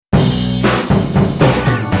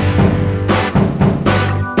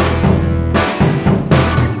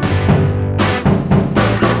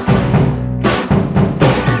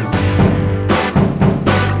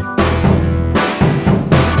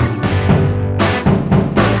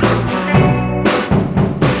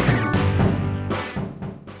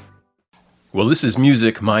Well, this is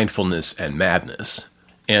Music, Mindfulness, and Madness.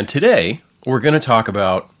 And today, we're going to talk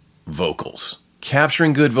about vocals.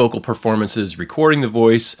 Capturing good vocal performances, recording the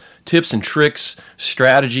voice, tips and tricks,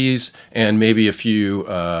 strategies, and maybe a few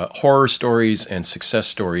horror stories and success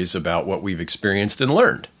stories about what we've experienced and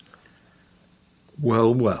learned.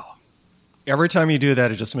 Well. Every time you do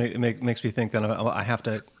that, it just makes me think that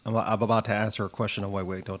I'm about to answer a question. Oh,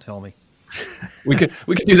 wait, don't tell me. We could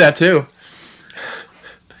do that too.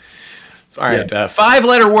 All right,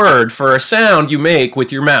 5-letter word for a sound you make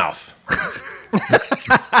with your mouth.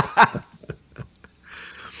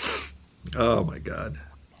 Oh my God!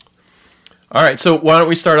 All right, so why don't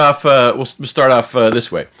we start off? We'll start off this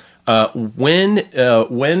way.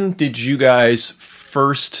 When did you guys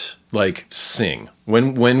first sing?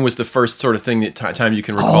 When was the first sort of thing that time you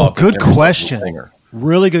can recall? Oh, good question.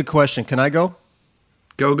 Really good question. Can I go?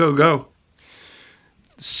 Go.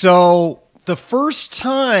 So the first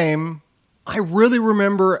time I really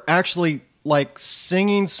remember actually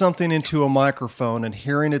singing something into a microphone and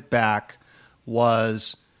hearing it back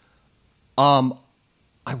was,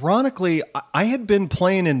 ironically, I had been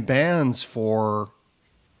playing in bands for,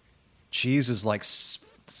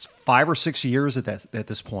 5 or 6 years at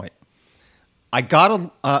this point. I got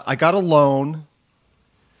a loan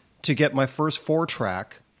to get my first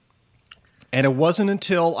 4-track, and it wasn't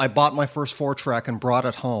until I bought my first 4-track and brought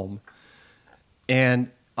it home, and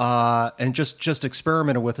just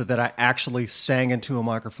experimented with it that I actually sang into a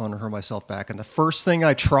microphone and heard myself back. And the first thing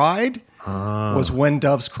I tried was "When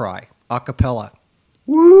Doves Cry" a cappella.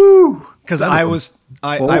 Woo! Because I was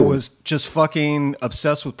just fucking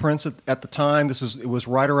obsessed with Prince at the time. It was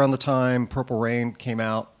right around the time Purple Rain came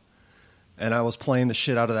out, and I was playing the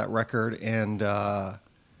shit out of that record, and I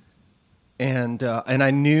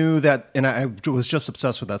knew that, and I was just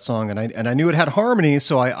obsessed with that song, and I knew it had harmony,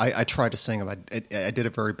 so I tried to sing them. I did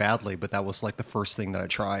it very badly, but that was the first thing that I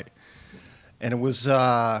tried, and it was.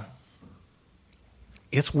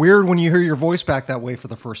 It's weird when you hear your voice back that way for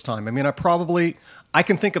the first time. I mean, I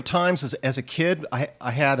can think of times as a kid, I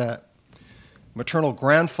had a maternal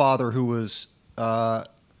grandfather who was,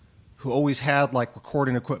 who always had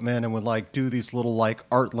recording equipment and would do these little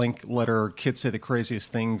art link letter kids say the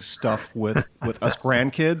craziest things stuff with us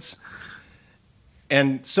grandkids.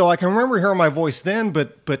 And so I can remember hearing my voice then,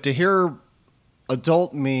 but to hear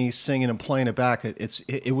adult me singing and playing it back,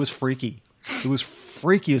 it was freaky. It was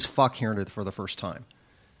freaky as fuck hearing it for the first time.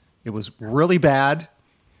 It was really bad,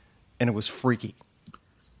 and it was freaky.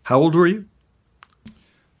 How old were you?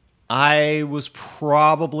 I was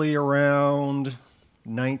probably around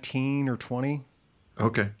 19 or 20.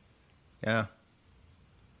 Okay. Yeah.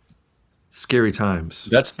 Scary times.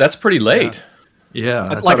 That's pretty late.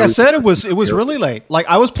 Yeah. Like I said, it was really late.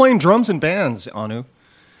 I was playing drums in bands, Anu.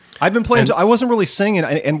 I'd been playing. I wasn't really singing.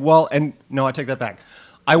 And no, I take that back.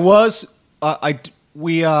 I was.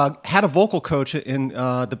 We had a vocal coach in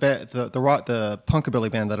the punkabilly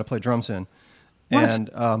band that I played drums in, what?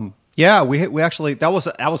 and we actually that was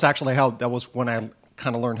when I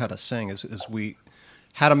kind of learned how to sing. Is we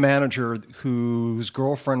had a manager whose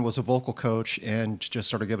girlfriend was a vocal coach and just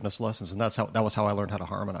started giving us lessons, and that was how I learned how to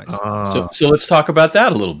harmonize. So let's talk about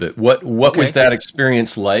that a little bit. What was that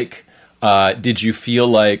experience like? Did you feel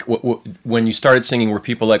like when you started singing, were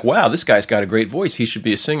people like, wow, this guy's got a great voice, he should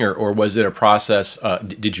be a singer? Or was it a process?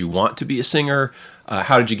 Did you want to be a singer?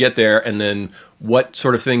 How did you get there? And then what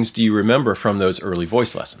sort of things do you remember from those early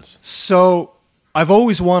voice lessons? So I've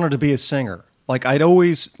always wanted to be a singer. I'd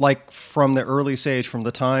always, from the early stage, from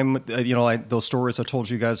the time, those stories I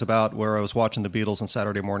told you guys about where I was watching the Beatles on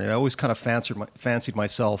Saturday morning, I always kind of fancied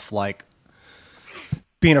myself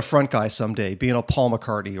being a front guy someday, being a Paul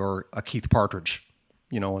McCartney or a Keith Partridge,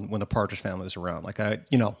 when the Partridge family was around.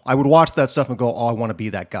 I would watch that stuff and go, oh, I want to be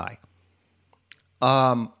that guy.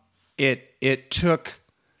 It took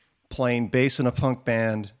playing bass in a punk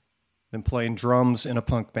band, then playing drums in a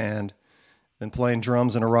punk band, then playing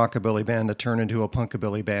drums in a rockabilly band that turned into a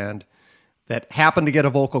punkabilly band that happened to get a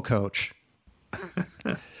vocal coach.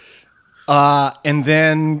 And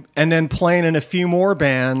then playing in a few more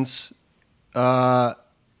bands,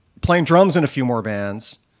 playing drums in a few more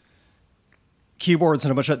bands, keyboards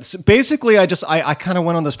and a bunch of... Basically, I kind of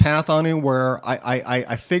went on this path, Anu, where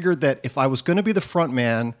I figured that if I was going to be the front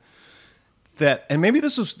man, and maybe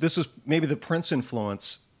this was maybe the Prince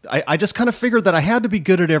influence, I just kind of figured that I had to be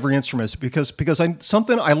good at every instrument because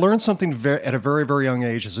I learned something at a very, very young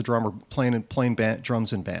age as a drummer playing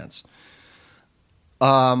drums in bands.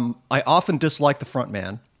 I often disliked the front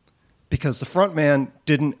man because the front man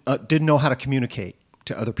didn't know how to communicate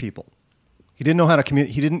to other people. He didn't know how to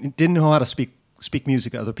he didn't know how to speak speak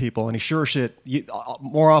music to other people, and he sure shit,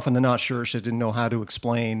 more often than not, sure shit didn't know how to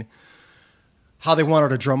explain how they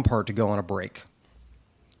wanted a drum part to go on a break.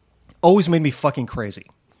 Always made me fucking crazy.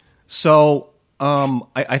 So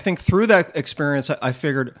I think through that experience, I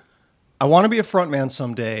figured I want to be a frontman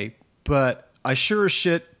someday, but I sure as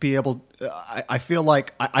shit be able. I feel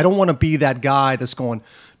like I don't want to be that guy that's going,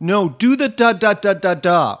 no, do the da da da da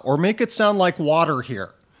da, or make it sound like water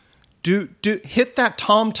here. Do hit that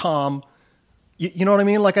tom tom. You know what I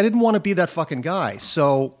mean? Like I didn't want to be that fucking guy,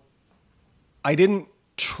 so I didn't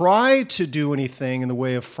try to do anything in the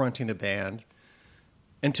way of fronting a band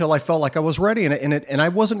until I felt like I was ready, and I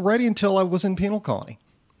wasn't ready until I was in Penal Colony,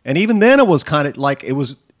 and even then it was kind of like it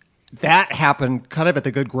was. That happened kind of at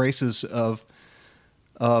the good graces of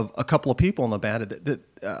a couple of people in the band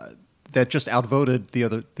that just outvoted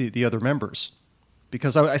the other members,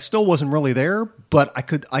 because I still wasn't really there, but I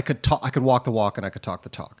could walk the walk and I could talk the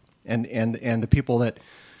talk, and the people that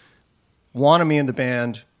wanted me in the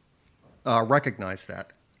band recognized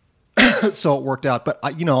that, so it worked out. But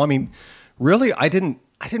really, I didn't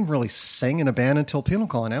really sing in a band until Penal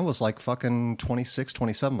Colony. I was like fucking 26,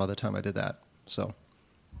 27 by the time I did that, so.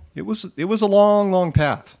 It was a long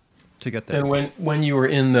path to get there. And when you were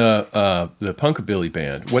in the Punkabilly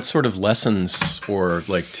band, what sort of lessons or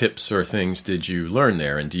like tips or things did you learn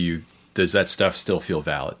there? And does that stuff still feel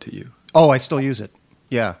valid to you? Oh, I still use it.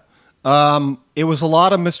 Yeah. It was a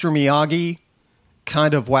lot of Mr. Miyagi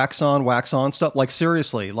kind of wax on stuff. Like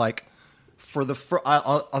seriously, like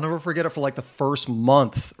I'll never forget it, for like the first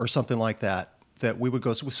month or something like that we would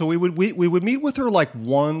go. So we would meet with her like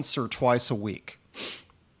once or twice a week.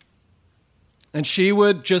 And she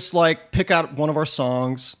would just like pick out one of our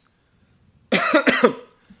songs.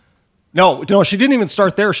 No, she didn't even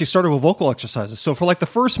start there. She started with vocal exercises. So for like the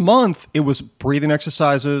first month, it was breathing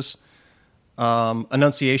exercises,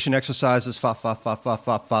 enunciation exercises, fa fa fa fa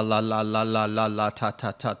fa fa la la la la la la ta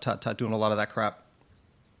ta ta ta ta, doing a lot of that crap.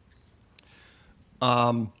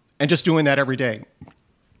 And just doing that every day.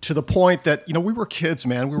 To the point that, we were kids,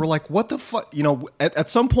 man. We were like, what the fuck? At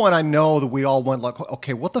some point I know that we all went like,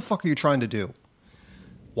 okay, what the fuck are you trying to do?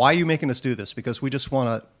 Why are you making us do this? Because we just want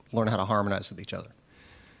to learn how to harmonize with each other.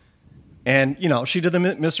 And, she did the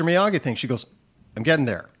Mr. Miyagi thing. She goes, I'm getting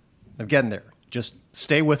there. Just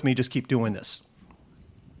stay with me. Just keep doing this.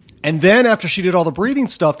 And then after she did all the breathing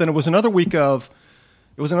stuff, then it was another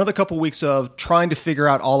couple weeks of trying to figure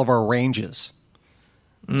out all of our ranges.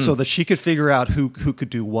 So that she could figure out who could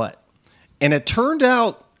do what. And it turned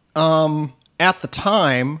out at the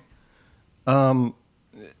time,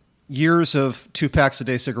 years of 2 packs a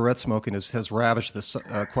day cigarette smoking has ravaged this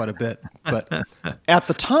quite a bit. But at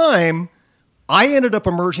the time, I ended up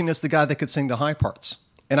emerging as the guy that could sing the high parts.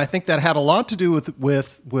 And I think that had a lot to do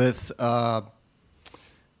with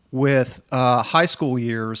high school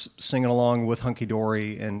years, singing along with Hunky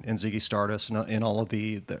Dory and Ziggy Stardust and all of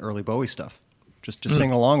the early Bowie stuff. Just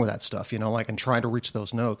singing along with that stuff, and trying to reach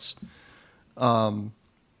those notes.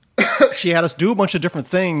 She had us do a bunch of different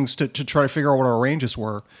things to try to figure out what our ranges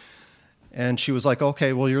were. And she was like,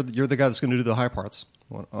 okay, well, you're the guy that's going to do the high parts.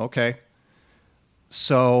 Well, okay.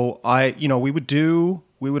 So we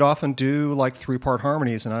would often do like 3-part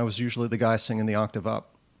harmonies, and I was usually the guy singing the octave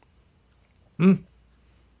up.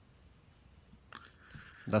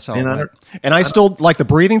 That's how it went. And I still like the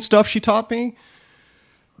breathing stuff she taught me.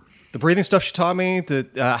 How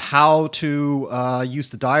to use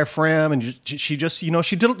the diaphragm, and she just,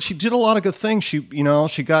 she did a lot of good things. She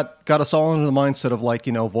got us all into the mindset of like,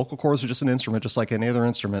 vocal cords are just an instrument, just like any other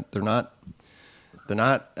instrument. They're not,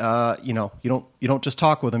 you don't just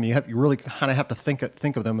talk with them. You really kind of have to think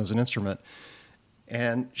of them as an instrument.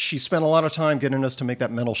 And she spent a lot of time getting us to make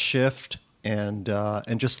that mental shift and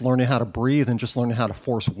just learning how to breathe and just learning how to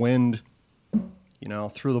force wind,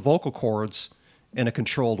 through the vocal cords in a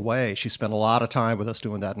controlled way. She spent a lot of time with us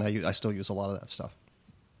doing that, and I still use a lot of that stuff.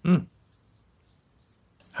 How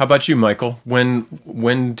about you, Michael?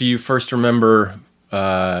 When do you first remember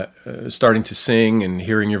starting to sing and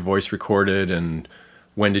hearing your voice recorded, and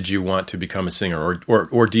when did you want to become a singer,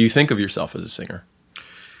 or do you think of yourself as a singer?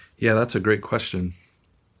 Yeah, that's a great question.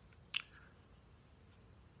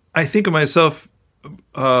 I think of myself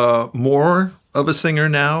more of a singer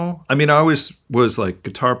now. I mean, I always was like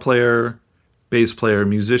guitar player, bass player,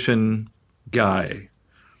 musician guy,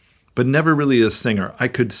 but never really a singer. I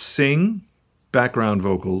could sing background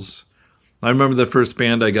vocals. I remember the first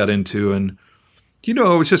band I got into, and it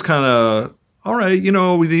was just kind of, all right,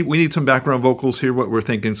 we need some background vocals here. What we're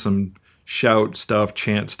thinking, some shout stuff,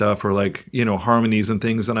 chant stuff, or like harmonies and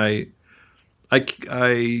things. And I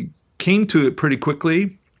came to it pretty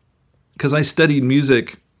quickly because I studied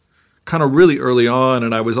music kind of really early on,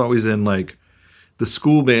 and I was always in like the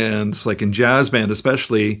school bands, like in jazz band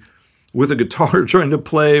especially, with a guitar trying to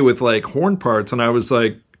play with like horn parts. And I was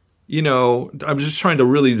like, I was just trying to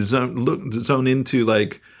really zone into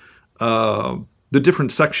like the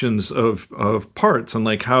different sections of parts and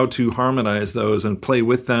like how to harmonize those and play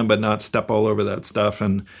with them, but not step all over that stuff.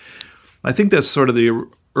 And I think that's sort of the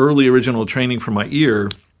early original training for my ear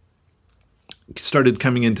started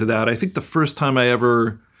coming into that. I think the first time I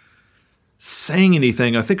ever sang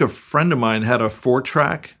anything, I think a friend of mine had a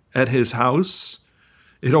 4-track at his house.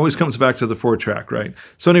 It always comes back to the 4-track, right?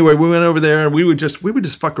 So anyway, we went over there and we would just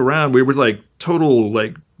fuck around. We were like total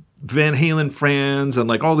like Van Halen fans and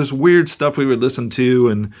like all this weird stuff we would listen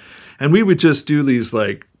to, and we would just do these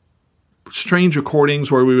like strange recordings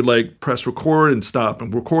where we would like press record and stop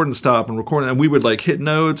and record and stop and record, and we would like hit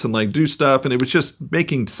notes and like do stuff, and it was just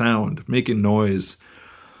making sound, making noise.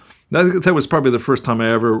 That was probably the first time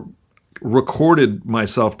I ever recorded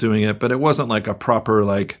myself doing it, but it wasn't like a proper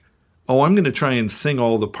like, oh, I'm going to try and sing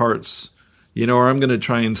all the parts, or I'm going to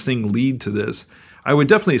try and sing lead to this. I would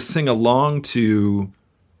definitely sing along to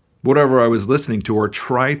whatever I was listening to or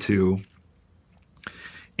try to.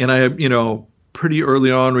 And I, pretty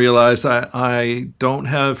early on realized I don't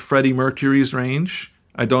have Freddie Mercury's range.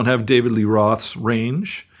 I don't have David Lee Roth's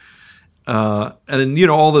range. And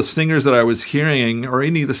all the singers that I was hearing or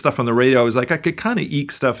any of the stuff on the radio, I was like, I could kind of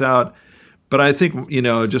eke stuff out. But I think,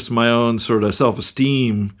 just my own sort of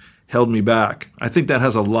self-esteem held me back. I think that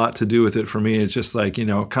has a lot to do with it for me. It's just like,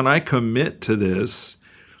 can I commit to this,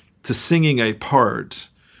 to singing a part?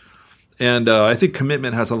 And I think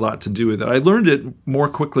commitment has a lot to do with it. I learned it more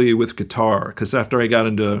quickly with guitar because after I got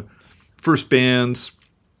into first bands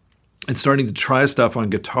and starting to try stuff on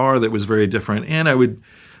guitar that was very different, and I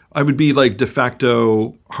would be like de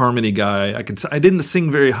facto harmony guy. I didn't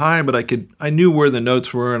sing very high, but I knew where the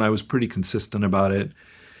notes were, and I was pretty consistent about it.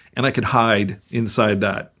 And I could hide inside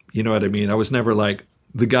that. You know what I mean? I was never like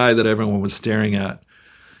the guy that everyone was staring at.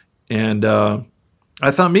 And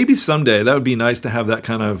I thought maybe someday that would be nice to have that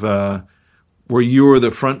kind of where you're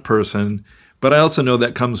the front person. But I also know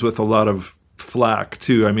that comes with a lot of flack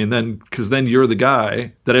too. I mean, because then you're the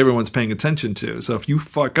guy that everyone's paying attention to. So if you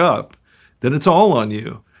fuck up, then it's all on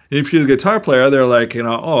you. And if you're the guitar player, they're like,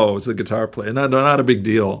 oh, it's the guitar player. Not a big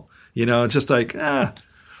deal. Just like,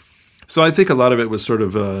 So I think a lot of it was sort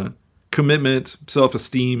of commitment,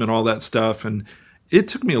 self-esteem, and all that stuff. And it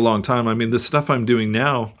took me a long time. I mean, the stuff I'm doing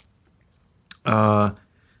now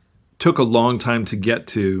took a long time to get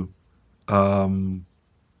to. And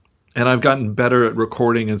I've gotten better at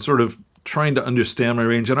recording and sort of trying to understand my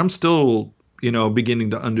range. And I'm still,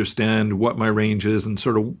 beginning to understand what my range is and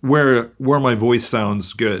sort of where my voice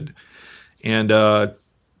sounds good. And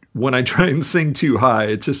when I try and sing too high,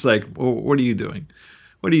 it's just like, well, what are you doing?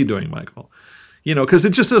 What are you doing, Michael? Because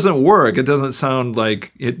it just doesn't work. It doesn't sound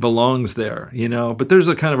like it belongs there, But there's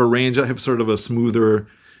a kind of a range. I have sort of a smoother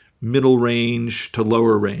middle range to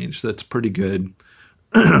lower range that's pretty good.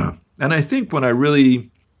 And I think when I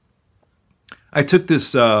took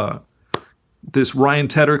this Ryan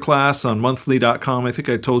Tedder class on monthly.com. I think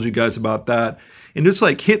I told you guys about that. And it's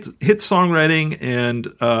like hit songwriting and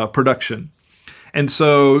production. And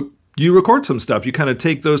so you record some stuff. You kind of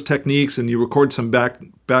take those techniques and you record some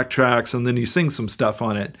backtracks and then you sing some stuff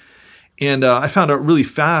on it. And I found out really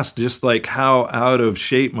fast just like how out of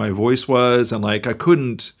shape my voice was. And like I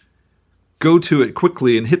couldn't go to it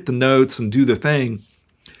quickly and hit the notes and do the thing.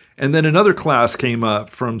 And then another class came up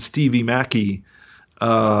from Stevie Mackey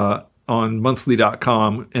on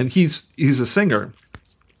monthly.com, and he's a singer,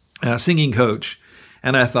 a singing coach.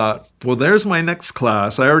 And I thought, well, there's my next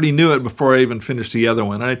class. I already knew it before I even finished the other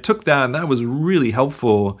one. And I took that, and that was really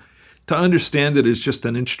helpful to understand it as just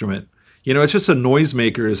an instrument. It's just a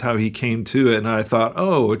noisemaker is how he came to it. And I thought,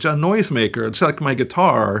 oh, it's a noisemaker. It's like my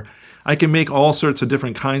guitar. I can make all sorts of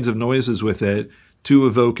different kinds of noises with it to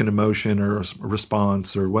evoke an emotion or a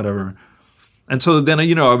response or whatever. And so then,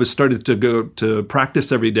 I was started to go to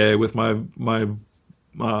practice every day with my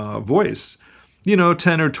voice.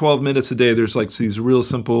 10 or 12 minutes a day, there's like these real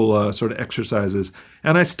simple sort of exercises.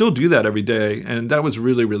 And I still do that every day. And that was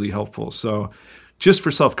really, really helpful. So just for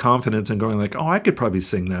self-confidence and going like, oh, I could probably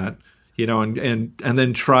sing that, and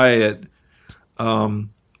then try it.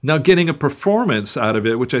 Now getting a performance out of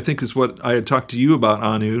it, which I think is what I had talked to you about,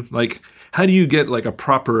 Anu, like, how do you get like a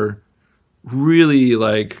proper, really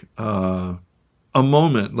like a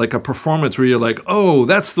moment, like a performance where you're like, oh,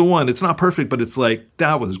 that's the one. It's not perfect, but it's like,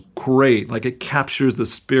 that was great. Like it captures the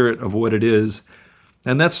spirit of what it is.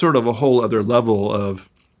 And that's sort of a whole other level of,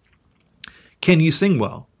 can you sing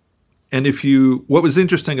well? And what was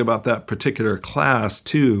interesting about that particular class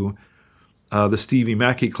too, the Stevie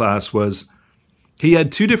Mackey class, was he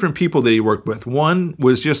had two different people that he worked with. One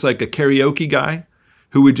was just like a karaoke guy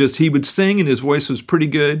who he would sing and his voice was pretty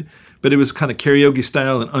good, but it was kind of karaoke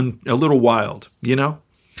style and a little wild, you know?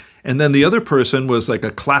 And then the other person was like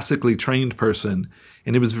a classically trained person,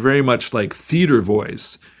 and it was very much like theater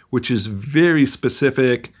voice, which is very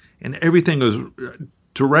specific, and everything was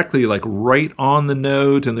directly like right on the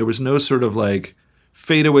note, and there was no sort of like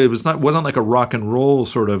fade away. It wasn't like a rock and roll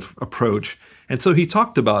sort of approach. And so he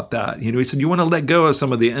talked about that. You know, he said, you want to let go of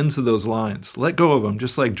some of the ends of those lines. Let go of them.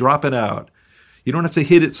 Just like drop it out. You don't have to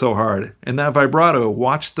hit it so hard. And that vibrato,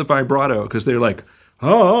 watch the vibrato, because they're like,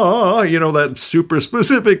 oh, you know, that super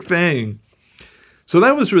specific thing. So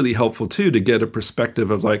that was really helpful too, to get a perspective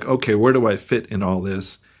of like, okay, where do I fit in all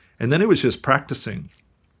this? And then it was just practicing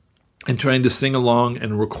and trying to sing along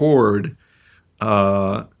and record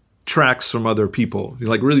tracks from other people,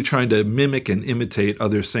 like really trying to mimic and imitate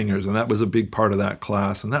other singers. And that was a big part of that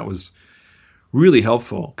class. And that was really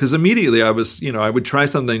helpful, because immediately I would try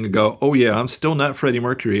something and go, oh yeah, I'm still not Freddie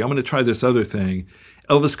Mercury. I'm going to try this other thing.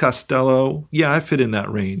 Elvis Costello. Yeah, I fit in that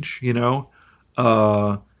range, you know?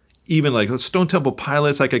 Even like Stone Temple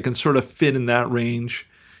Pilots, like I can sort of fit in that range,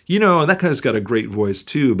 you know, and that guy's got a great voice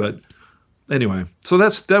too. But anyway, so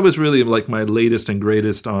that was really like my latest and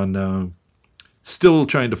greatest on still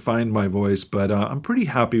trying to find my voice, but I'm pretty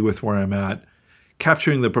happy with where I'm at.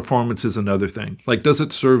 Capturing the performance is another thing. Like, does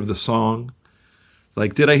it serve the song?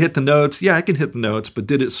 Like, did I hit the notes? Yeah, I can hit the notes, but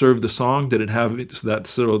did it serve the song? Did it have that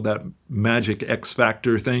sort of that magic X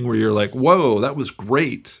factor thing where you're like, whoa, that was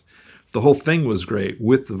great. The whole thing was great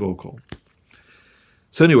with the vocal.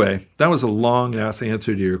 So anyway, that was a long-ass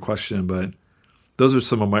answer to your question, but those are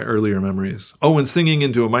some of my earlier memories. Oh, and singing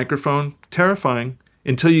into a microphone, terrifying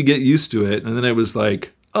until you get used to it. And then it was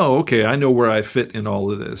like, oh, okay, I know where I fit in all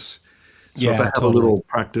of this. So if I have a little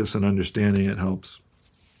practice and understanding, it helps.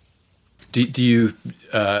 Do you,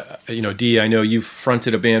 Dee, I know you've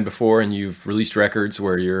fronted a band before and you've released records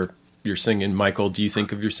where you're singing. Michael, do you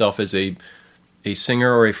think of yourself as a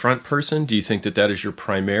singer or a front person? Do you think that is your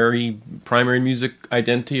primary music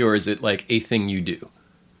identity, or is it like a thing you do?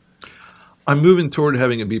 I'm moving toward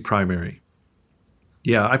having it be primary.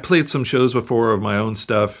 Yeah, I played some shows before of my own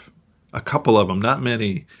stuff, a couple of them, not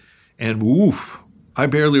many, and woof, I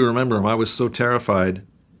barely remember them. I was so terrified,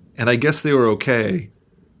 and I guess they were okay.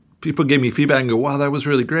 People gave me feedback and go, wow, that was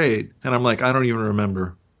really great. And I'm like, I don't even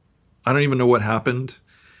remember. I don't even know what happened.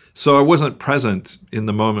 So I wasn't present in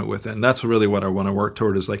the moment with it. And that's really what I want to work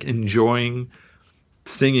toward, is like enjoying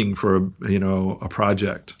singing for a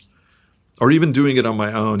project, or even doing it on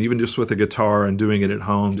my own, even just with a guitar and doing it at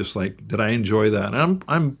home. Just like, did I enjoy that? And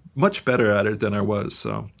I'm much better at it than I was.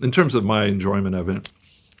 So in terms of my enjoyment of it.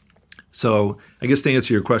 So I guess to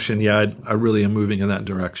answer your question, yeah, I really am moving in that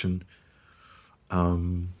direction.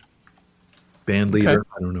 Band leader, okay.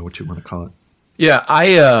 I don't know what you want to call it.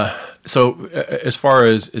 Yeah, so as far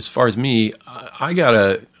as me, I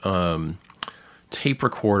got a tape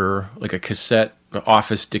recorder, like a cassette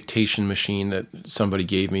office dictation machine that somebody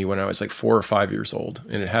gave me when I was like 4 or 5 years old,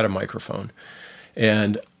 and it had a microphone.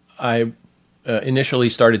 And I initially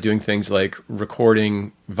started doing things like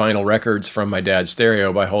recording vinyl records from my dad's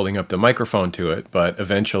stereo by holding up the microphone to it, but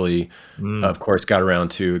eventually, of course, got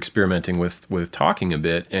around to experimenting with talking a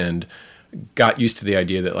bit, and got used to the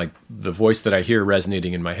idea that like the voice that I hear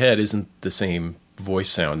resonating in my head isn't the same voice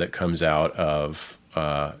sound that comes out of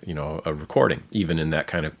a recording, even in that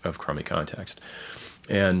kind of crummy context.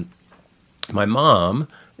 And my mom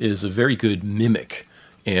is a very good mimic,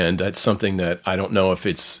 and that's something that I don't know if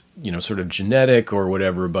it's sort of genetic or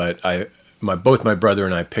whatever, but both my brother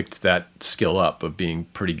and I picked that skill up of being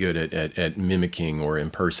pretty good at mimicking or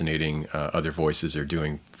impersonating other voices or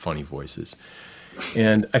doing funny voices.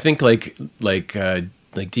 And I think like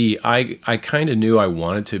Dee, I kind of knew I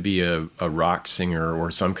wanted to be a rock singer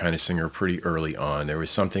or some kind of singer pretty early on. There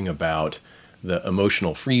was something about the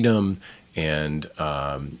emotional freedom and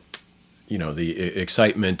the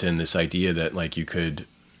excitement and this idea that like you could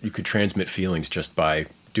transmit feelings just by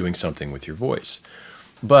doing something with your voice.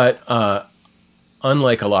 But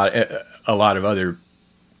unlike a lot of other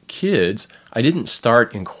kids, I didn't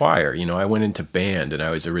start in choir. I went into band, and I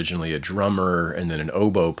was originally a drummer and then an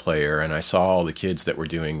oboe player, and I saw all the kids that were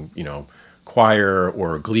doing, choir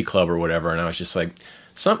or glee club or whatever, and I was just like,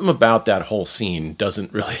 something about that whole scene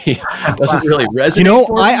doesn't really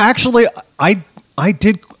resonate. I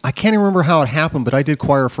did. I can't even remember how it happened, but I did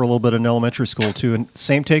choir for a little bit in elementary school too, and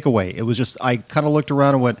same takeaway. It was just I kind of looked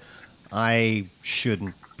around and went, I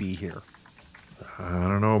shouldn't be here. I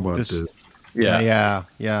don't know about this. Yeah.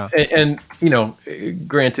 And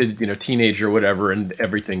granted, teenager or whatever, and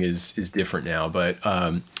everything is different now. But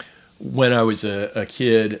when I was a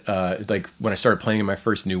kid, like when I started playing in my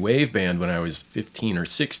first new wave band when I was 15 or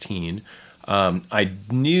 16, I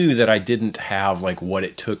knew that I didn't have like what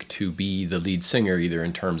it took to be the lead singer, either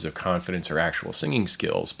in terms of confidence or actual singing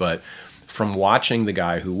skills. But from watching the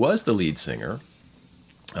guy who was the lead singer,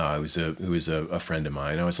 who was a friend of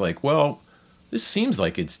mine, I was like, well, this seems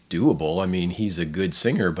like it's doable. I mean, he's a good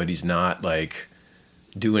singer, but he's not like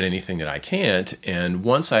doing anything that I can't. And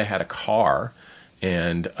once I had a car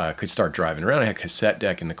and could start driving around, I had a cassette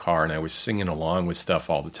deck in the car and I was singing along with stuff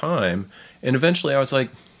all the time. And eventually I was like,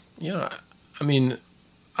 I mean,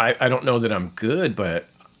 I don't know that I'm good, but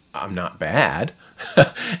I'm not bad.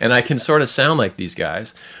 And I can sort of sound like these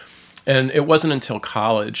guys. And it wasn't until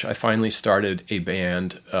college I finally started a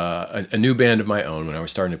band, a new band of my own when I was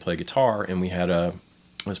starting to play guitar. And we had I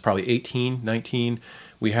was probably 18, 19.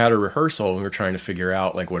 We had a rehearsal and we were trying to figure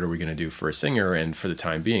out, like, what are we going to do for a singer? And for the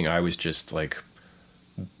time being, I was just like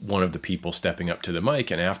one of the people stepping up to the mic.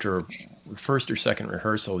 And after first or second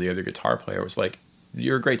rehearsal, the other guitar player was like,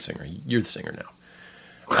 "You're a great singer. You're the singer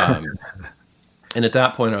now." And at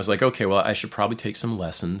that point I was like, okay, well, I should probably take some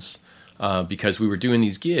lessons. Because we were doing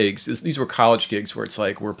these gigs. These were college gigs where it's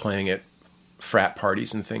like we're playing at frat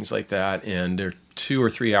parties and things like that, and they're 2 or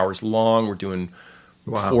 3 hours long. We're doing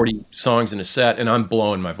 40 songs in a set, and I'm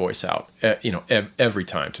blowing my voice out, every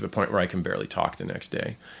time, to the point where I can barely talk the next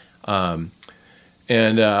day.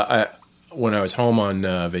 When I was home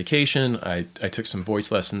on vacation, I took some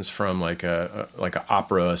voice lessons from like a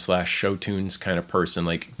opera / show tunes kind of person.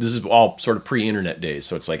 Like, this is all sort of pre-internet days,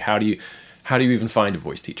 so it's like, how do you even find a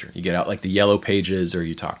voice teacher? You get out like the Yellow Pages, or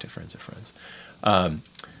you talk to friends of friends.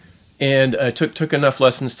 And I took enough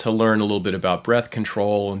lessons to learn a little bit about breath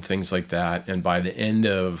control and things like that. And by the end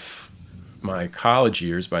of my college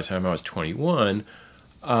years, by the time I was 21,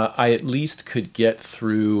 I at least could get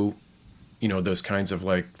through, those kinds of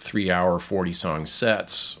like 3-hour, 40-song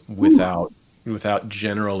sets without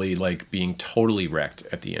generally like being totally wrecked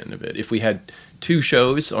at the end of it. If we had 2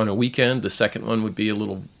 shows on a weekend, the second one would be a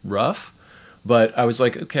little rough. But I was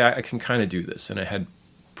like, okay, I can kind of do this. And I had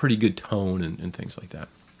pretty good tone and things like that.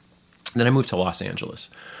 And then I moved to Los Angeles,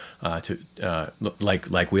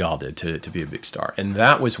 like we all did, to be a big star. And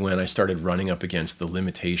that was when I started running up against the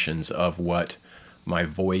limitations of what my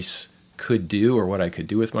voice could do, or what I could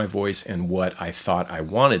do with my voice, and what I thought I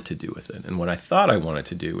wanted to do with it. And what I thought I wanted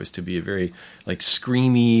to do was to be a very like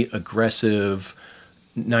screamy, aggressive,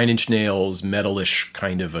 9 Inch Nails, metalish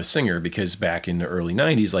kind of a singer, because back in the early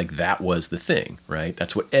 90s, like, that was the thing, right?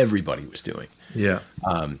 That's what everybody was doing. Yeah.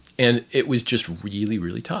 And it was just really,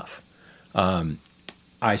 really tough.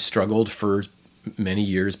 I struggled for many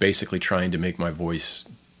years basically trying to make my voice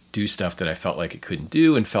do stuff that I felt like it couldn't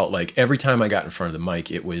do, and felt like every time I got in front of the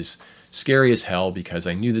mic, it was scary as hell, because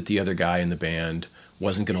I knew that the other guy in the band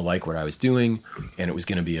wasn't going to like what I was doing, and it was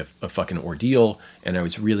going to be a fucking ordeal, and I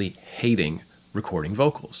was really hating recording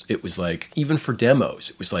vocals. It was like, even for demos,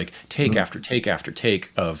 it was like take after take after take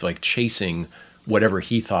of like chasing whatever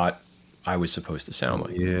he thought I was supposed to sound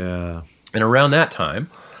like. Yeah. And around that time,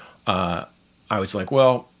 I was like,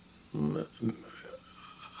 well,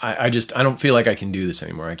 I don't feel like I can do this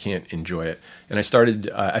anymore. I can't enjoy it. And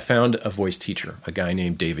I found a voice teacher, a guy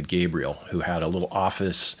named David Gabriel, who had a little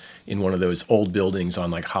office in one of those old buildings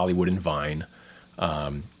on like Hollywood and Vine.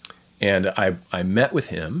 And I met with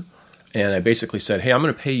him. And I basically said, hey, I'm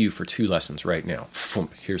going to pay you for 2 lessons right now.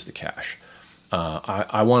 Here's the cash.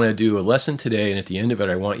 I want to do a lesson today, and at the end of it,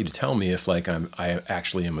 I want you to tell me if like I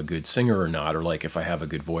actually am a good singer or not, or like if I have a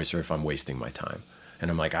good voice, or if I'm wasting my time.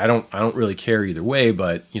 And I'm like, I don't really care either way,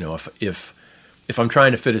 but if I'm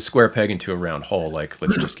trying to fit a square peg into a round hole, like,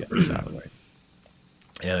 let's just get this out of the way.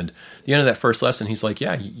 And at the end of that first lesson, he's like,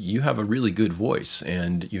 yeah, you have a really good voice,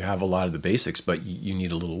 and you have a lot of the basics, but you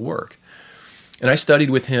need a little work. And I studied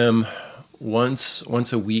with him once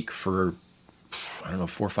a week for, 4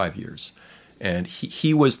 or 5 years. And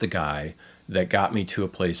he was the guy that got me to a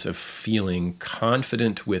place of feeling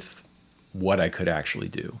confident with what I could actually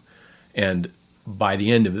do. And by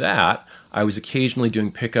the end of that, I was occasionally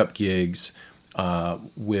doing pickup gigs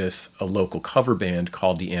with a local cover band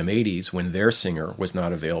called the M80s when their singer was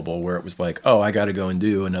not available, where it was like, oh, I got to go and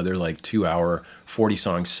do another like 2-hour,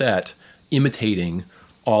 40-song set imitating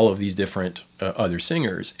all of these different other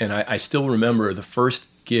singers. And I still remember the first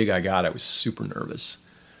gig I got, I was super nervous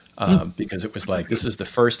because it was like, this is the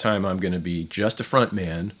first time I'm going to be just a front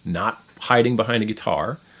man, not hiding behind a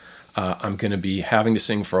guitar. I'm going to be having to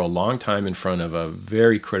sing for a long time in front of a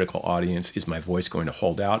very critical audience. Is my voice going to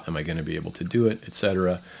hold out? Am I going to be able to do it,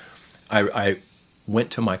 etc.? I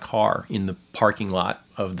went to my car in the parking lot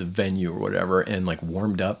of the venue or whatever and like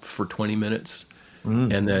warmed up for 20 minutes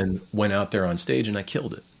and then went out there on stage and I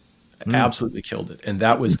killed it. I absolutely killed it. And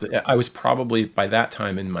that was I was probably by that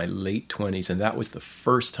time in my late 20s, and that was the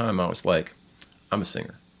first time I was like, I'm a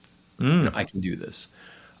singer. You know, I can do this.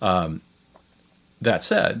 That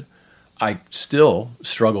said, I still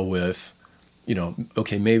struggle with, you know,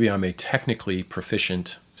 okay, maybe I'm a technically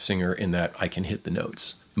proficient singer in that I can hit the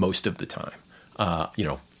notes most of the time. You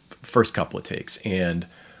know, first couple of takes, and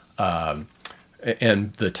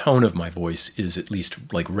the tone of my voice is at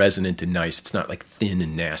least like resonant and nice. It's not like thin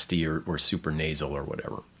and nasty or super nasal or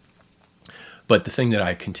whatever. But the thing that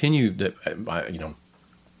I continue that you know,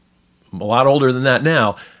 I'm a lot older than that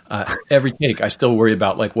now. Every take, I still worry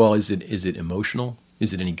about like, well, is it emotional?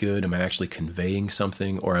 Is it any good? Am I actually conveying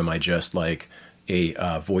something, or am I just like a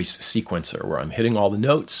voice sequencer where I'm hitting all the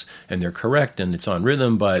notes and they're correct and it's on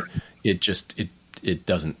rhythm, but it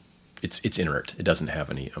doesn't, it's inert. It doesn't have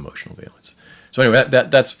any emotional valence. So anyway,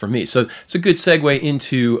 that's for me. So it's a good segue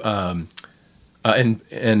into,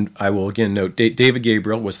 and I will again note, David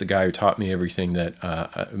Gabriel was the guy who taught me everything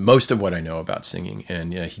that, most of what I know about singing.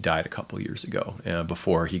 And he died a couple years ago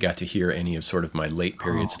before he got to hear any of sort of my late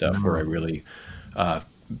period stuff where I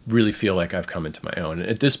really feel like I've come into my own. And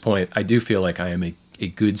at this point, I do feel like I am a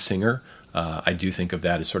good singer. I do think of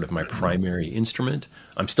that as sort of my primary instrument.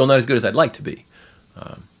 I'm still not as good as I'd like to be.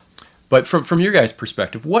 But from your guys'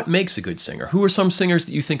 perspective, what makes a good singer? Who are some singers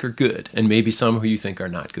that you think are good, and maybe some who you think are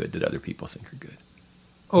not good that other people think are good?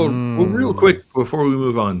 Oh, well, real quick before we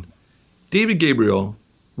move on, David Gabriel,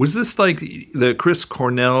 was this like the Chris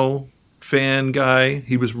Cornell fan guy?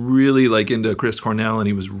 He was really like into Chris Cornell, and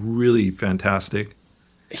he was really fantastic.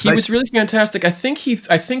 He was really fantastic. I think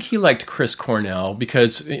he liked Chris Cornell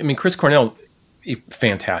because, I mean, Chris Cornell, a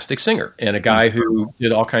fantastic singer and a guy who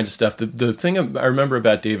did all kinds of stuff. The thing I remember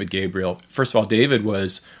about David Gabriel, first of all, David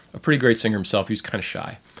was a pretty great singer himself. He was kind of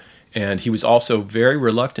shy, and he was also very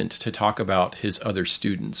reluctant to talk about his other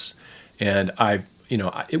students. And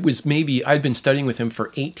it was maybe I'd been studying with him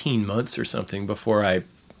for 18 months or something before I,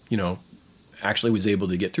 actually was able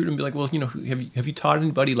to get through to him and be like, well, have you taught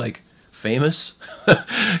anybody like famous?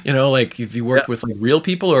 Like if you worked with like real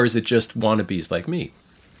people, or is it just wannabes like me?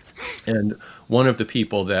 And one of the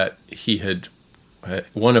people that he had,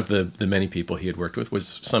 one of the many people he had worked with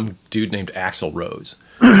was some dude named Axl Rose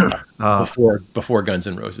before Guns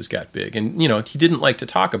N' Roses got big. And, he didn't like to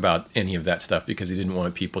talk about any of that stuff because he didn't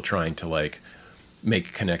want people trying to like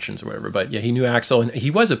make connections or whatever. But yeah, he knew Axl, and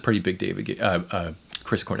he was a pretty big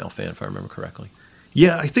Chris Cornell fan, if I remember correctly.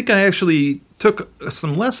 Yeah, I think I actually took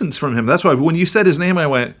some lessons from him. That's why when you said his name,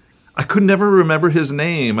 I could never remember his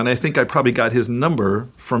name, and I think I probably got his number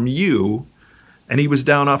from you. And he was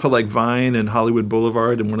down off of like Vine and Hollywood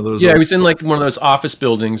Boulevard and one of those. Yeah, he was in like one of those office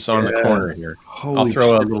buildings on the corner here. I'll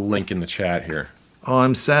throw a little link in the chat here. Oh,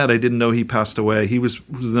 I'm sad. I didn't know he passed away. He was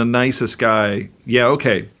the nicest guy. Yeah,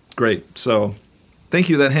 okay, great. So thank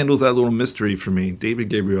you. That handles that little mystery for me. David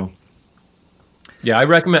Gabriel. Yeah,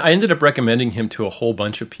 I ended up recommending him to a whole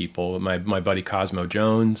bunch of people. My buddy Cosmo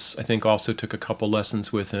Jones, I think, also took a couple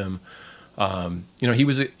lessons with him.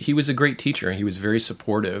 He was a great teacher. He was very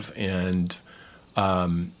supportive, and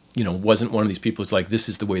wasn't one of these people who's like, this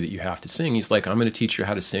is the way that you have to sing. He's like, I'm going to teach you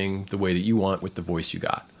how to sing the way that you want with the voice you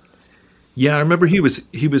got. Yeah, I remember he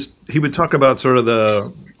would talk about sort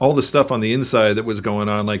of all the stuff on the inside that was going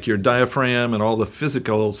on, like your diaphragm and all the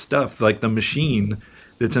physical stuff, like the machine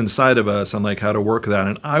that's inside of us, and like how to work that.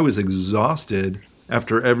 And I was exhausted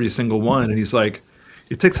after every single one. And he's like,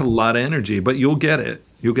 it takes a lot of energy, but you'll get it.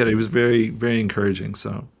 You'll get it. It was very, very encouraging.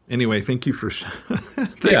 So anyway, thank you for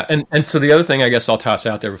yeah. And so the other thing I guess I'll toss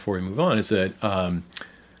out there before we move on is that,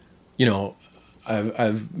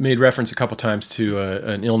 I've made reference a couple times to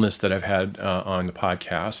an illness that I've had on the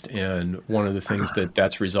podcast. And one of the things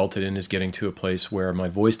that's resulted in is getting to a place where my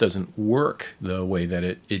voice doesn't work the way that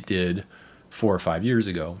it did 4 or 5 years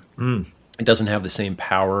ago. It doesn't have the same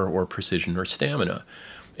power or precision or stamina.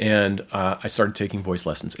 And I started taking voice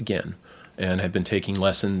lessons again, and have been taking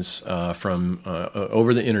lessons from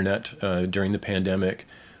over the internet during the pandemic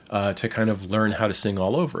to kind of learn how to sing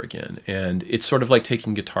all over again. And it's sort of like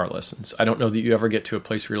taking guitar lessons. I don't know that you ever get to a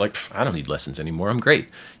place where you're like, I don't need lessons anymore. I'm great.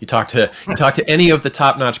 You talk to any of the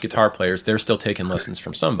top-notch guitar players, they're still taking lessons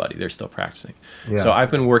from somebody. They're still practicing. Yeah. So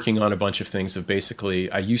I've been working on a bunch of things of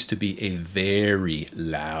basically, I used to be a very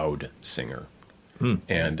loud singer.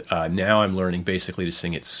 And now I'm learning basically to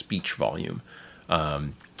sing at speech volume.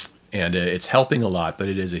 And it's helping a lot, but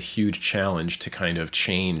it is a huge challenge to kind of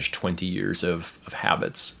change 20 years of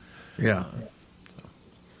habits. Yeah.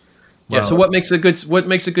 Yeah. So what makes a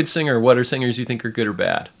good singer? What are singers you think are good or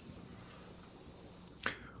bad?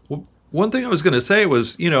 Well, one thing I was going to say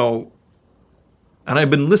was, and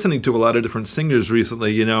I've been listening to a lot of different singers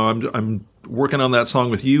recently. I'm working on that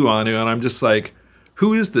song with you, Anu, and I'm just like,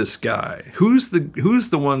 who is this guy? Who's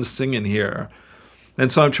the one singing here?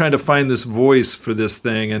 And so I'm trying to find this voice for this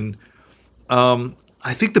thing. And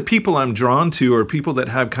I think the people I'm drawn to are people that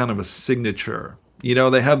have kind of a signature.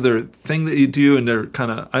 They have their thing that you do, and they're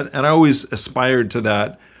kind of, and I always aspired to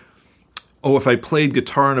that. Oh, if I played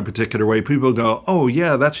guitar in a particular way, people go, oh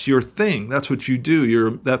yeah, that's your thing. That's what you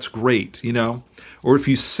do. That's great, Or if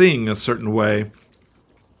you sing a certain way.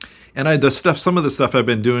 And some of the stuff I've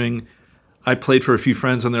been doing, I played for a few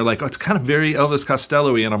friends, and they're like, oh, it's kind of very Elvis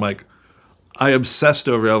Costello-y. And I'm like, I obsessed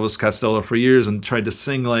over Elvis Costello for years and tried to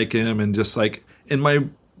sing like him, and just like, and my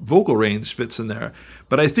vocal range fits in there.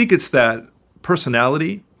 But I think it's that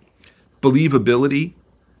personality, believability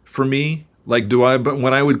for me. Like, but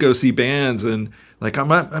when I would go see bands, and like,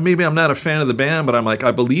 maybe I'm not a fan of the band, but I'm like,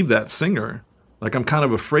 I believe that singer. Like, I'm kind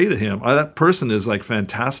of afraid of him. That person is like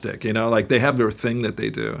fantastic, like they have their thing that they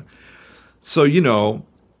do. So,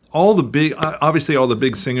 obviously all the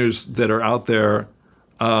big singers that are out there,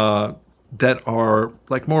 that are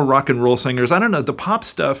like more rock and roll singers. I don't know, the pop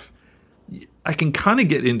stuff, I can kind of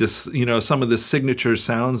get into, some of the signature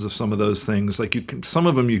sounds of some of those things. Like some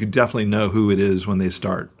of them you can definitely know who it is when they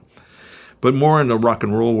start. But more in the rock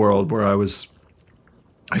and roll world, where I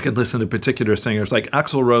could listen to particular singers like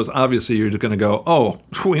Axl Rose. Obviously, you're going to go, oh,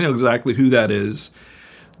 we know exactly who that is.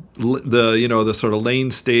 The sort of Lane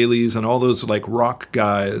Staleys and all those like rock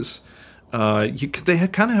guys. They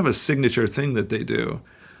kind of have a signature thing that they do.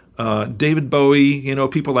 David Bowie,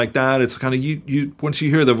 people like that. It's kind of you. Once you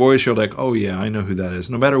hear the voice, you're like, oh yeah, I know who that is.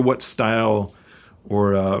 No matter what style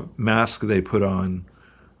or mask they put on.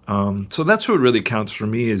 So that's what really counts for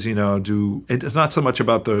me is, it's not so much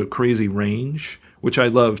about the crazy range, which I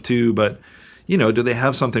love too, but, do they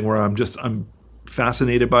have something where I'm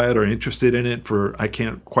fascinated by it or interested in it I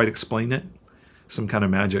can't quite explain it? Some kind of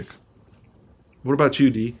magic. What about you,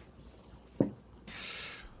 Dee?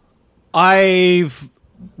 So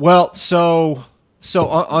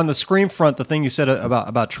on the Scream front, the thing you said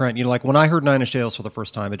about Trent, like when I heard Nine Inch Nails for the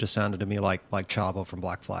first time, it just sounded to me like Chavo from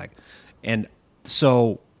Black Flag. And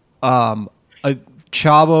so, Chavo,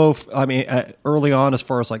 early on, as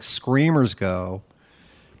far as like screamers go,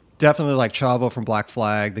 definitely like Chavo from Black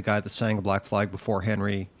Flag, the guy that sang Black Flag before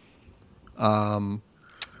Henry. Tony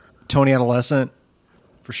Adolescent,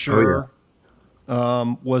 for sure,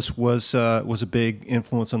 was a big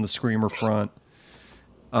influence on the screamer front.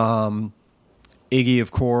 Iggy,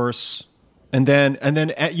 of course, and then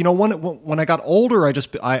when I got older,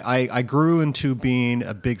 I grew into being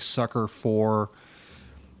a big sucker for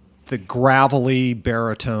the gravelly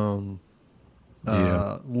baritone,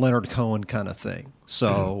 Leonard Cohen kind of thing.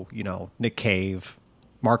 So, Nick Cave,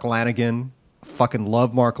 Mark Lanegan, fucking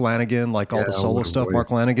love Mark Lanegan, like all the solo stuff Mark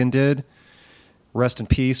Lanegan did. Rest in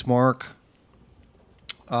peace, Mark.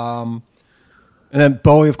 And then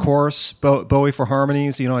Bowie, of course, Bowie for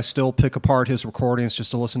harmonies. I still pick apart his recordings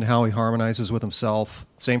just to listen to how he harmonizes with himself.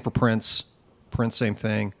 Same for Prince. Prince, same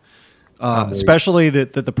thing. Especially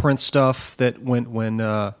the Prince stuff that when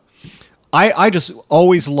I just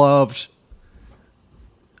always loved.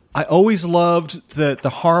 I always loved the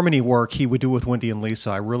harmony work he would do with Wendy and Lisa.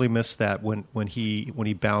 I really missed that when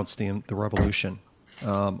he bounced in the Revolution.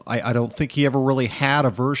 I don't think he ever really had a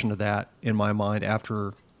version of that in my mind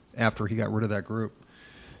after he got rid of that group.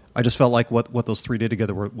 I just felt like what those three did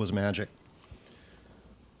together was magic.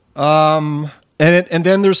 And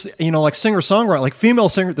then there's like singer-songwriter, like female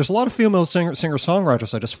singer. There's a lot of female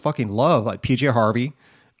singer-songwriters I just fucking love, like PJ Harvey,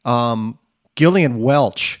 Gillian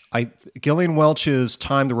Welch. Gillian Welch's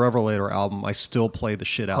 "Time the Revelator" album. I still play the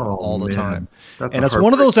shit out of all the time. And it's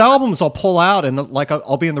one of those albums I'll pull out and like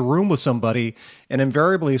I'll be in the room with somebody, and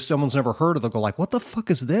invariably if someone's never heard it, they'll go like, "What the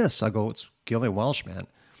fuck is this?" I go, "It's Gillian Welch, man."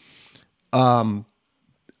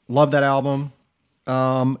 Love that album.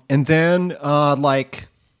 And then like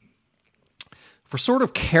for sort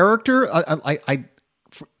of character,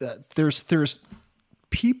 there's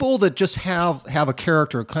people that just have a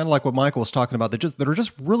character, kind of like what Michael was talking about, that are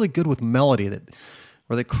just really good with melody,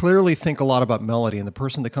 where they clearly think a lot about melody. And the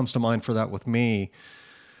person that comes to mind for that with me,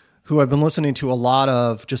 who I've been listening to a lot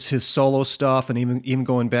of just his solo stuff, and even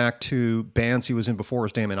going back to bands he was in before,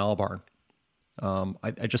 is Damon Albarn.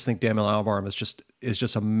 I just think Damon Albarn is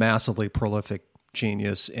just a massively prolific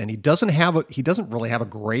genius, and he doesn't really have a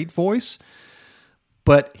great voice,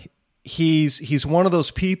 but he's one of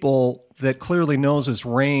those people that clearly knows his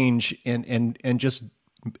range and just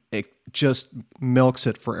just milks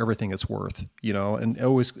it for everything it's worth, and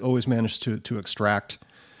always managed to extract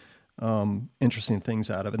interesting things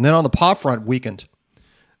out of it. And then on the pop front, Weeknd.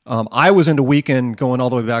 I was into Weeknd going all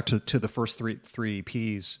the way back to the first three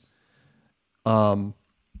EPs.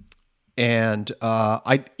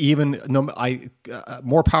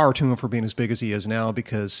 More power to him for being as big as he is now,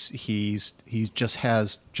 because he just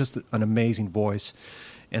has just an amazing voice,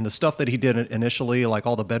 and the stuff that he did initially, like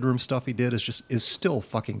all the bedroom stuff he did, is still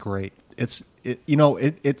fucking great. He's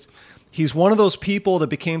one of those people that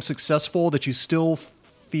became successful that you still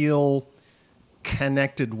feel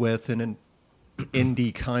connected with in an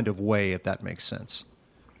indie kind of way, if that makes sense.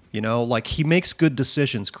 Like he makes good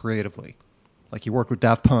decisions creatively. Like he worked with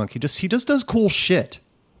Daft Punk. He just does cool shit,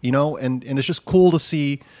 and it's just cool to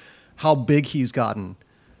see how big he's gotten,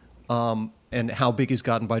 and how big he's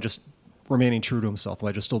gotten by just remaining true to himself,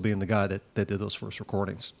 by just still being the guy that did those first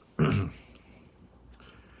recordings.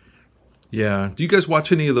 Yeah. Do you guys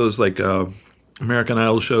watch any of those like American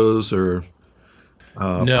Idol shows or?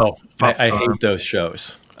 No, I hate those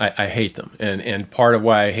shows. I hate them. And part of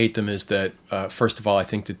why I hate them is that, first of all, I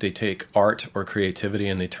think that they take art or creativity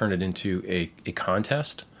and they turn it into a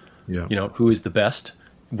contest. Yeah. Who is the best,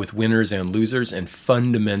 with winners and losers. And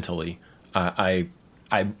fundamentally, I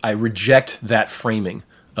reject that framing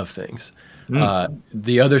of things.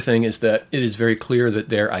 The other thing is that it is very clear that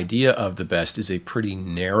their idea of the best is a pretty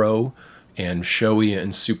narrow and showy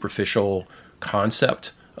and superficial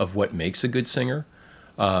concept of what makes a good singer.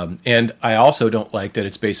 And I also don't like that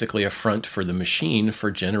it's basically a front for the machine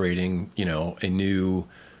for generating, a new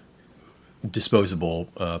disposable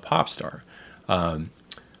pop star.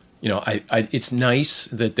 It's nice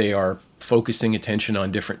that they are focusing attention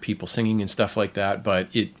on different people singing and stuff like that, but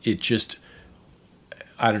it just,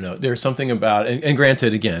 I don't know. There's something about, and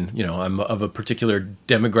granted, again, I'm of a particular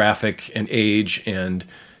demographic and age and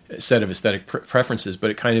set of aesthetic preferences, but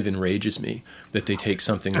it kind of enrages me that they take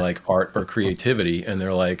something like art or creativity and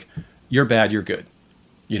they're like, you're bad, you're good,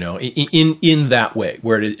 in that way,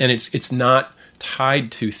 where it is, and it's not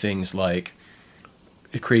tied to things like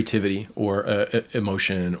creativity or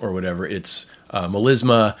emotion or whatever. It's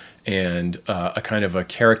melisma and a kind of a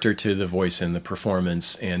character to the voice and the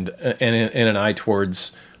performance, and an eye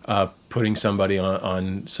towards putting somebody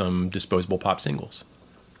on some disposable pop singles.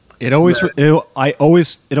 It always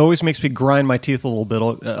makes me grind my teeth a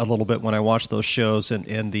little bit when I watch those shows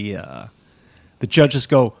and the judges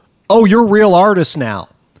go, "Oh, you're real artists now.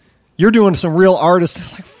 You're doing some real artists."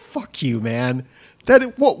 It's like, fuck you, man.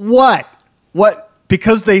 What?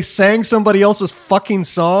 Because they sang somebody else's fucking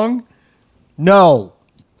song? No,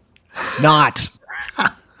 not.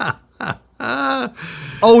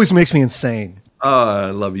 Always makes me insane.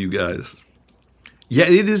 I love you guys. Yeah,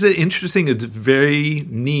 it is interesting. It's very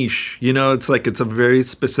niche. It's like it's a very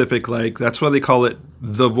specific, like, that's why they call it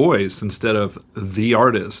The Voice instead of The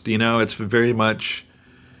Artist. It's very much,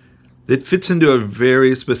 it fits into a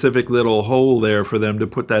very specific little hole there for them to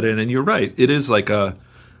put that in. And you're right. It is like a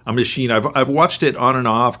machine. I've watched it on and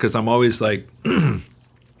off because I'm always like,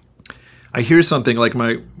 I hear something, like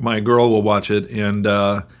my girl will watch it and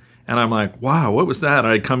I'm like, wow, what was that?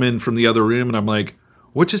 I come in from the other room and I'm like,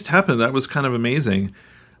 what just happened? That was kind of amazing.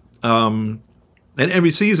 And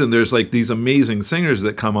every season there's like these amazing singers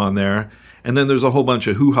that come on there, and then there's a whole bunch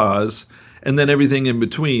of hoo-has, and then everything in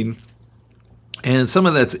between. And some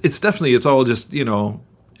of it's all just,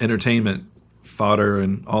 entertainment fodder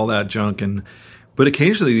and all that junk. But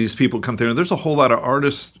occasionally these people come through, and there's a whole lot of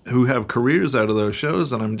artists who have careers out of those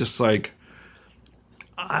shows, and I'm just like,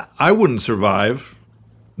 I wouldn't survive.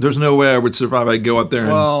 There's no way I would survive. I'd go up there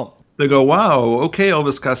and they go, wow, okay,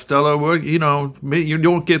 Elvis Costello, well, you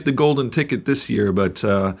don't get the golden ticket this year, but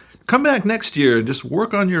come back next year and just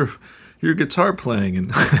work on your guitar playing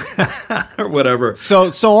and or whatever. So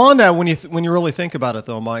on that, when you really think about it,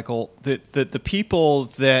 though, Michael, the people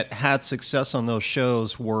that had success on those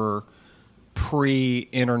shows were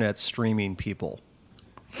pre-internet streaming people.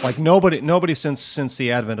 Like nobody since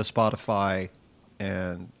the advent of Spotify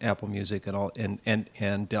and Apple Music and all and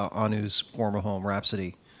Anu's former home,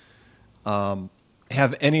 Rhapsody,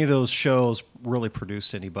 have any of those shows really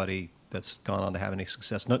produced anybody that's gone on to have any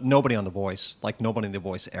success? Nobody on The Voice, like nobody in The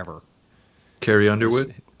Voice ever. Carrie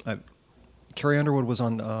Underwood? Carrie Underwood was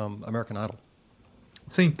on American Idol.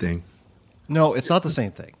 Same thing. No, it's not the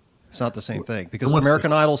same thing. It's not the same thing because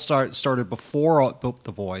American Idol started before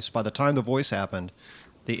The Voice. By the time The Voice happened,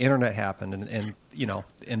 the internet happened, and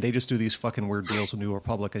they just do these fucking weird deals with New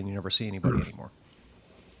Republic, and you never see anybody anymore.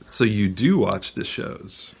 So you do watch the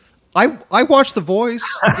shows? I watch The Voice.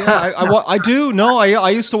 Yeah, I do. No,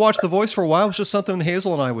 I used to watch The Voice for a while. It was just something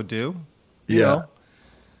Hazel and I would do. You know?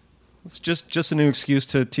 It's just a new excuse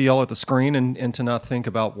to yell at the screen and to not think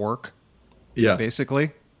about work, Yeah.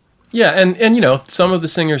 basically. Yeah, and you know, some of the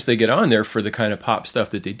singers they get on there for the kind of pop stuff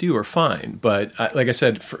that they do are fine, but like I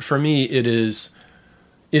said, for me, it is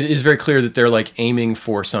very clear that they're like aiming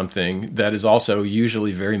for something that is also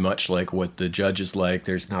usually very much like what the judges like.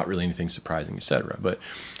 There's not really anything surprising, etc. But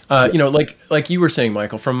you know, like you were saying,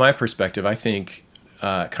 Michael, from my perspective, I think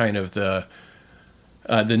kind of the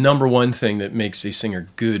number one thing that makes a singer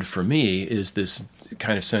good for me is this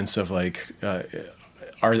kind of sense of like,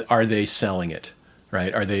 are they selling it,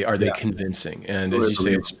 right? Are they convincing? And as you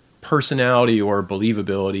say, it's personality or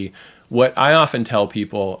believability. What I often tell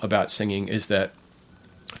people about singing is that,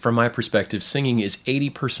 from my perspective, singing is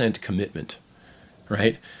 80% commitment,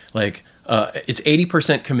 right? Like it's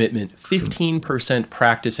 80% commitment, 15%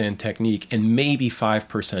 practice and technique, and maybe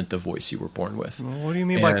 5% the voice you were born with. What do you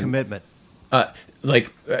mean by commitment?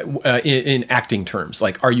 In acting terms,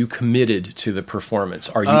 like, are you committed to the performance?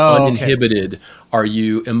 Are you uninhibited? Okay. Are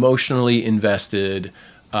you emotionally invested?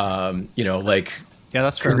 You know, like, yeah,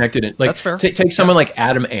 that's connected. Fair. Like, that's fair. Take someone like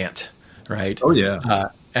Adam Ant, right? Oh yeah.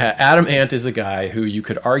 Adam Ant is a guy who you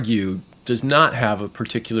could argue does not have a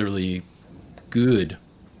particularly good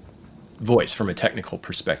voice from a technical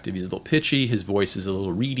perspective. He's a little pitchy, his voice is a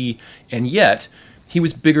little reedy, and yet he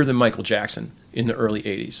was bigger than Michael Jackson in the early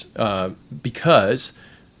 80s because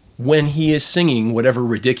when he is singing whatever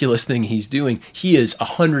ridiculous thing he's doing, he is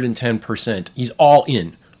 110%. He's all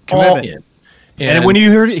in. Commitment. All in. And when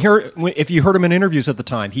you if you heard him in interviews at the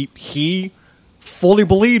time, he fully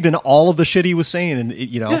believed in all of the shit he was saying, and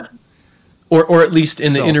you know, yeah. or at least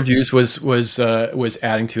in the interviews was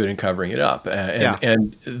adding to it and covering it up,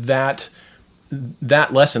 and that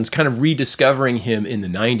lessons, kind of rediscovering him in the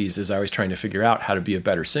 90s as I was trying to figure out how to be a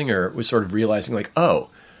better singer, was sort of realizing like, oh,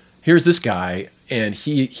 here's this guy, and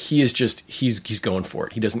he is just he's going for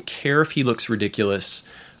it. He doesn't care if he looks ridiculous.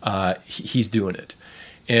 He's doing it.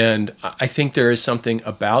 And I think there is something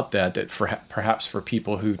about that perhaps for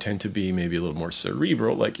people who tend to be maybe a little more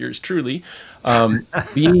cerebral, like yours truly,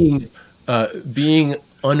 being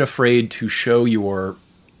unafraid to show your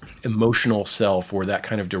emotional self or that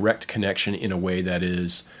kind of direct connection in a way that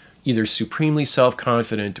is either supremely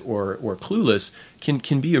self-confident or clueless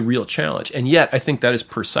can be a real challenge. And yet I think that is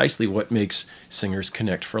precisely what makes singers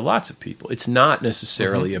connect for lots of people. It's not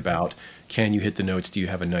necessarily about, can you hit the notes? Do you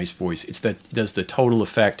have a nice voice? It's that, does the total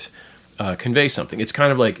effect convey something? It's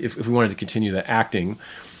kind of like if we wanted to continue the acting,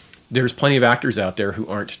 there's plenty of actors out there who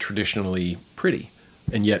aren't traditionally pretty,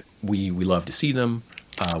 and yet we love to see them.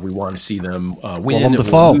 We want to see them win. Willem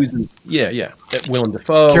Dafoe. Yeah. Willem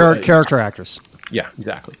Dafoe. Character actress. Yeah,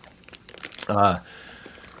 exactly.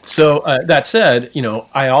 So that said, you know,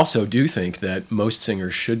 I also do think that most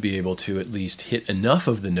singers should be able to at least hit enough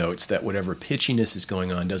of the notes that whatever pitchiness is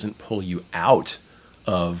going on doesn't pull you out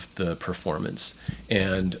of the performance.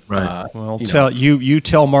 And right. You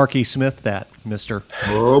tell Marky Smith that, Mister.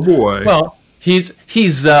 Oh boy. Well, he's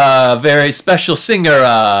a very special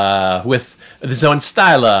singer with his own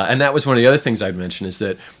style, and that was one of the other things I'd mention is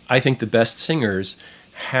that I think the best singers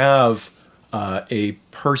have a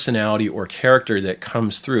personality or character that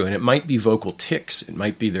comes through, and it might be vocal tics, it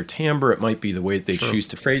might be their timbre, it might be the way that they choose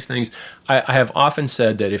to phrase things. I have often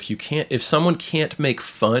said that if someone can't make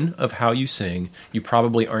fun of how you sing, you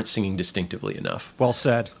probably aren't singing distinctively enough. Well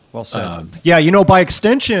said. Yeah, you know, by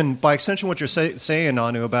extension, what you're saying,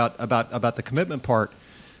 Anu, about the commitment part,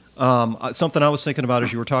 something I was thinking about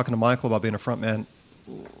as you were talking to Michael about being a front man.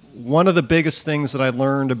 One of the biggest things that I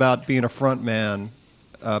learned about being a front man,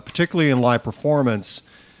 particularly in live performance,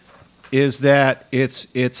 is that it's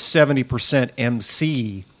 70%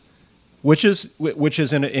 MC, which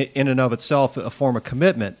is in and of itself a form of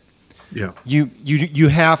commitment. Yeah. You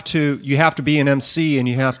have to be an MC, and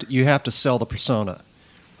you have to sell the persona,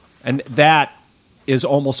 and that is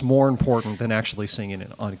almost more important than actually singing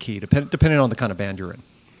it on key, depending on the kind of band you're in.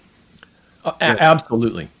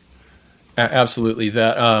 Absolutely.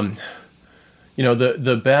 That you know,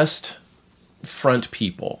 the best front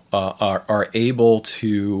people are able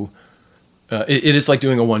to. It is like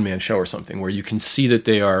doing a one-man show or something where you can see that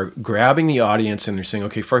they are grabbing the audience and they're saying,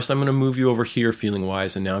 okay, first I'm going to move you over here feeling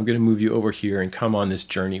wise, and now I'm going to move you over here and come on this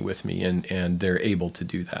journey with me, and they're able to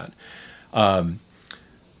do that.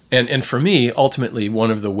 And for me, ultimately,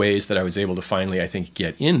 one of the ways that I was able to finally, I think,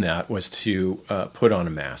 get in that was to put on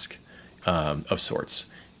a mask of sorts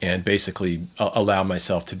and basically allow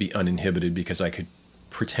myself to be uninhibited because I could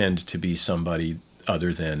pretend to be somebody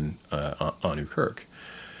other than Anu Kirk.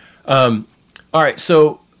 All right,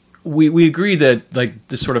 so we agree that like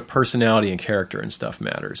this sort of personality and character and stuff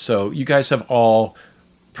matters. So you guys have all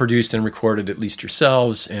produced and recorded at least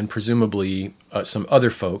yourselves and presumably some other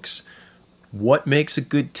folks. What makes a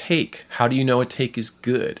good take? How do you know a take is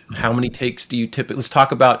good? How many takes do you typically? Let's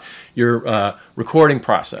talk about your recording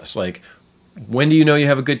process. Like, when do you know you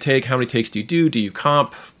have a good take? How many takes do you do? Do you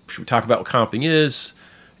comp? Should we talk about what comping is?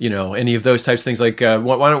 Any of those types of things. Like,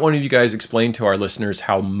 why don't one of you guys explain to our listeners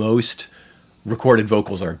how most recorded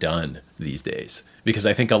vocals are done these days? Because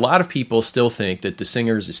I think a lot of people still think that the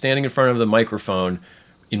singer is standing in front of the microphone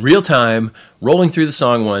in real time, rolling through the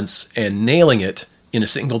song once and nailing it in a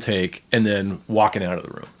single take and then walking out of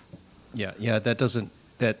the room. Yeah, that doesn't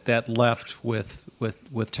that left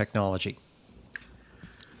with technology.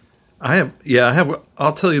 I have.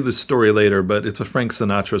 I'll tell you this story later, but it's a Frank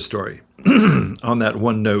Sinatra story on that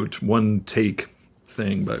one note, one take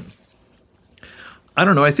thing. But I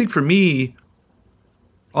don't know. I think for me,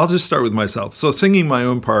 I'll just start with myself. So singing my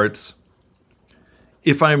own parts,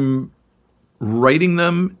 if I'm writing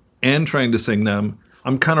them and trying to sing them,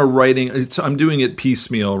 I'm kind of I'm doing it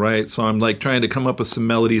piecemeal, right? So I'm like trying to come up with some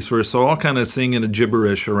melodies first. So I'll kind of sing in a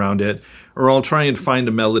gibberish around it, or I'll try and find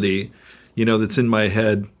a melody, that's in my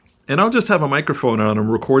head. And I'll just have a microphone on and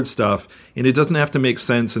record stuff, and it doesn't have to make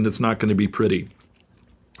sense, and it's not going to be pretty.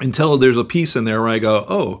 Until there's a piece in there where I go,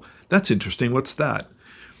 oh, that's interesting. What's that?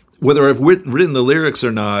 Whether I've written the lyrics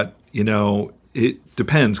or not, it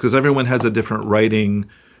depends, because everyone has a different writing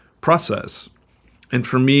process. And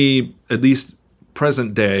for me, at least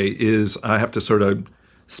present day, is I have to sort of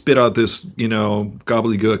spit out this,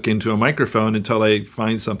 gobbledygook into a microphone until I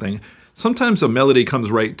find something. Sometimes a melody comes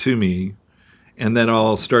right to me, and then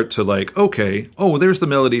I'll start to there's the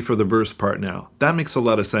melody for the verse part now. That makes a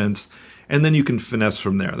lot of sense. And then you can finesse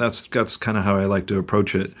from there. That's kind of how I like to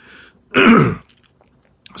approach it.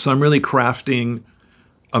 So I'm really crafting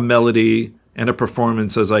a melody and a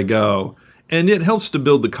performance as I go. And it helps to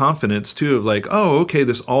build the confidence, too,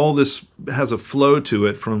 of this has a flow to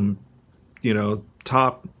it from,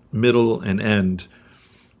 top, middle, and end.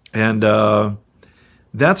 And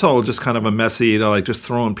that's all just kind of a messy, just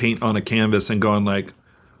throwing paint on a canvas and going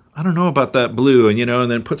I don't know about that blue,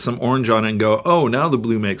 and then put some orange on it and go, oh, now the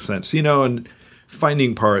blue makes sense, and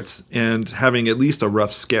finding parts and having at least a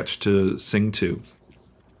rough sketch to sing to.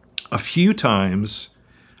 A few times,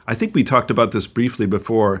 I think we talked about this briefly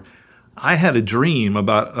before, I had a dream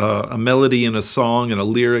about a melody and a song and a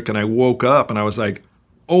lyric, and I woke up and I was like,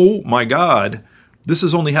 oh my God, this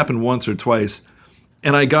has only happened once or twice.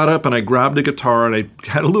 And I got up and I grabbed a guitar and I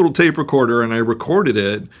had a little tape recorder and I recorded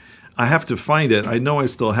it. I have to find it. I know I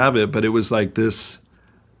still have it, but it was like this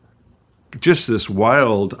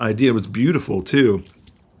wild idea. It was beautiful too.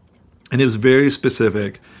 And it was very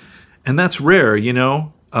specific. And that's rare,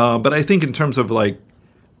 But I think in terms of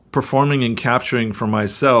performing and capturing for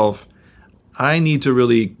myself, I need to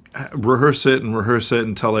really rehearse it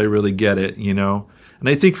until I really get it, And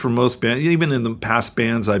I think for most bands, even in the past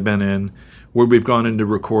bands I've been in, where we've gone in to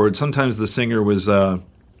record, sometimes the singer was, the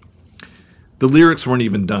lyrics weren't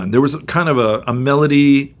even done. There was kind of a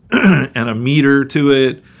melody and a meter to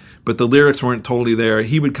it, but the lyrics weren't totally there.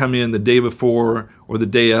 He would come in the day before or the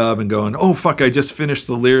day of and going, oh, fuck, I just finished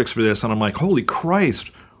the lyrics for this. And I'm like, holy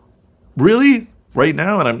Christ, really? Right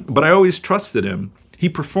now? But I always trusted him. He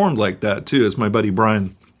performed like that, too, as my buddy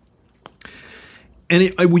Brian.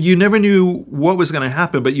 And you never knew what was going to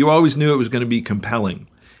happen, but you always knew it was going to be compelling.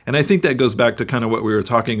 And I think that goes back to kind of what we were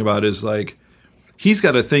talking about is he's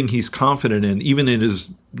got a thing he's confident in, even in his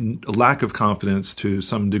lack of confidence to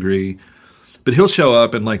some degree. But he'll show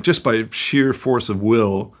up and just by sheer force of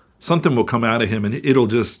will, something will come out of him and it'll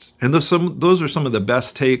just, and those are some of the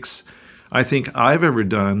best takes I think I've ever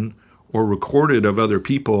done or recorded of other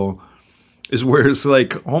people, is where it's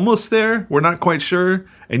almost there, we're not quite sure,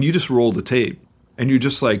 and you just roll the tape and you're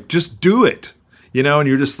just just do it, and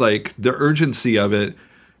you're just the urgency of it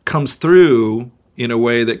comes through in a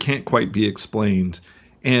way that can't quite be explained.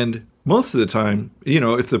 And most of the time,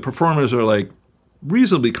 if the performers are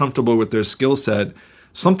reasonably comfortable with their skill set,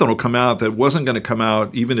 something will come out that wasn't going to come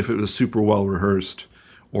out even if it was super well rehearsed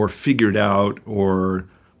or figured out or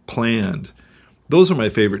planned. Those are my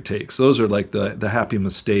favorite takes. Those are the happy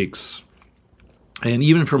mistakes. And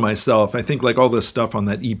even for myself, I think all this stuff on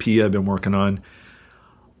that EP I've been working on,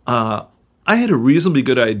 I had a reasonably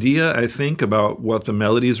good idea, I think, about what the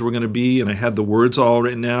melodies were going to be, and I had the words all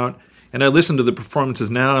written out. And I listened to the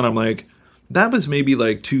performances now, and I'm like, that was maybe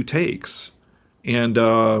 2 takes, and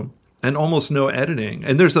almost no editing.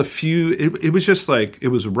 And there's a few. It was just it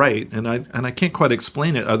was right, and I can't quite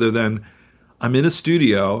explain it other than I'm in a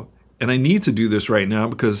studio, and I need to do this right now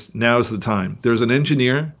because now is the time. There's an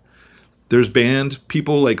engineer, there's band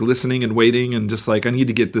people listening and waiting, and just I need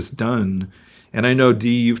to get this done And I know,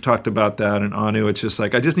 Dee, you've talked about that, and Anu, it's just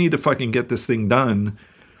like, I just need to fucking get this thing done.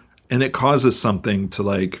 And it causes something to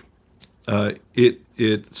like,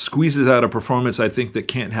 it squeezes out a performance, I think, that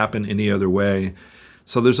can't happen any other way.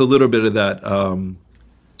 So there's a little bit of that,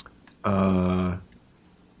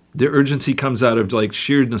 the urgency comes out of like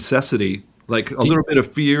sheer necessity, like a little bit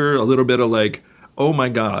of fear, a little bit of like, oh my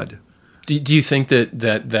God. Do you think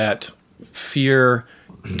that fear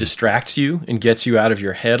distracts you and gets you out of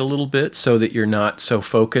your head a little bit so that you're not so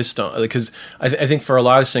focused on, because I think for a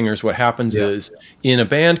lot of singers what happens is in a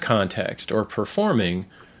band context or performing,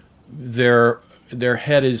 their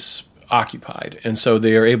head is occupied, and so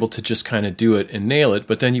they are able to just kind of do it and nail it.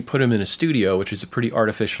 But then you put them in a studio, which is a pretty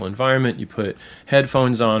artificial environment, you put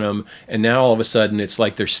headphones on them, and now all of a sudden it's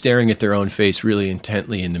like they're staring at their own face really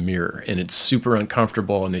intently in the mirror, and it's super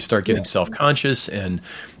uncomfortable, and they start getting self-conscious and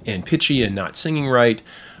pitchy and not singing right,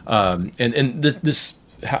 and this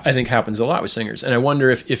I think happens a lot with singers. And I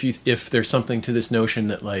wonder if there's something to this notion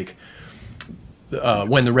that like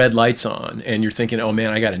when the red light's on and you're thinking, oh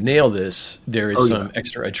man, I got to nail this, there is some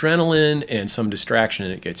extra adrenaline and some distraction,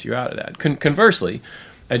 and it gets you out of that. Conversely,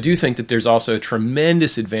 I do think that there's also a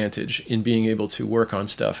tremendous advantage in being able to work on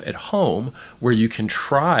stuff at home where you can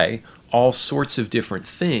try all sorts of different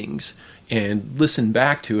things and listen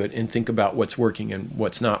back to it and think about what's working and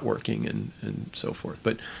what's not working and so forth.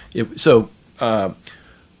 But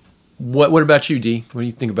what about you, Dee? What do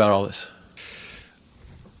you think about all this?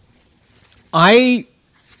 I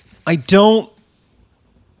don't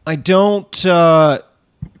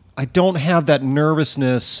have that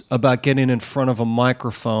nervousness about getting in front of a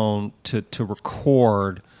microphone to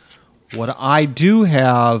record. What I do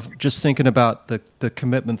have, just thinking about the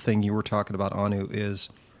commitment thing you were talking about, Anu, is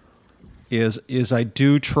I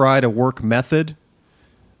do try to work method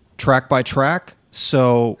track by track.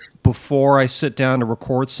 So before I sit down to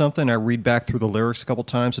record something, I read back through the lyrics a couple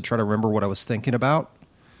times to try to remember what I was thinking about.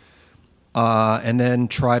 And then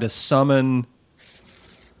try to summon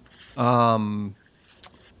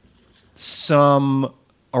some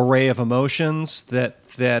array of emotions that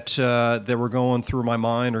were going through my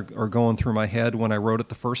mind or going through my head when I wrote it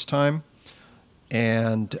the first time,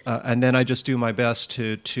 and then I just do my best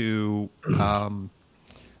to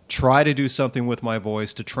try to do something with my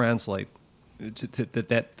voice to translate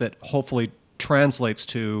that hopefully translates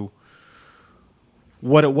to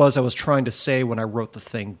what it was I was trying to say when I wrote the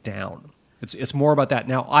thing down. It's more about that.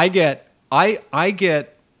 Now I get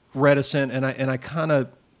reticent and I kind of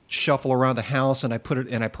shuffle around the house and I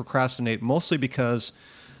procrastinate mostly because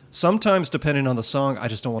sometimes depending on the song I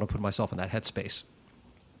just don't want to put myself in that headspace.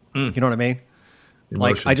 You know what I mean?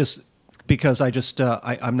 Emotion. Like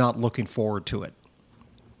I'm not looking forward to it.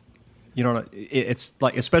 You know, it's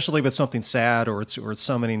like, especially if it's something sad or it's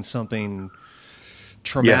summoning something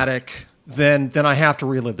traumatic, then I have to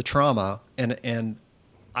relive the trauma, and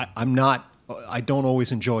I don't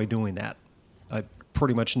always enjoy doing that. I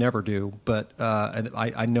pretty much never do, but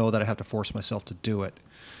I know that I have to force myself to do it.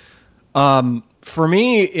 For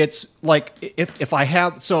me, it's like if I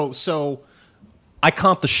have so I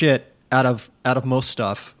comp the shit out of most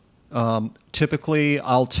stuff. Typically,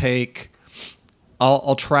 I'll track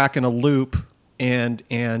in a loop and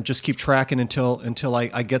just keep tracking until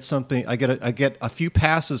I get something. I get a few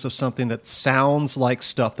passes of something that sounds like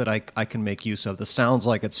stuff that I can make use of. That sounds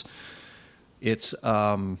like it's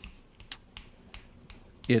triggering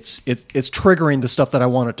the stuff that I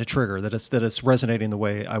want it to trigger. That it's resonating the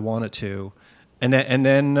way I want it to, and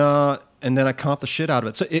then I comp the shit out of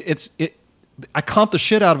it. So I comp the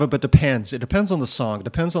shit out of it, but depends. It depends on the song. It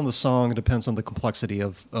depends on the song. It depends on the complexity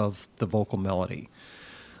of the vocal melody.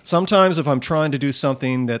 Sometimes if I'm trying to do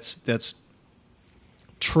something that's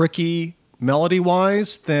tricky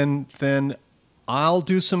melody-wise, then I'll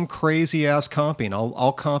do some crazy-ass comping.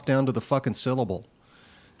 I'll comp down to the fucking syllable.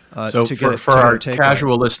 So for our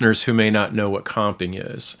casual listeners who may not know what comping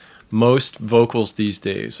is, most vocals these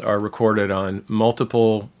days are recorded on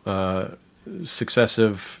multiple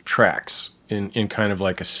successive tracks in kind of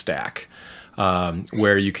like a stack,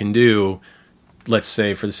 where you can do, let's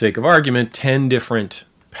say for the sake of argument, 10 different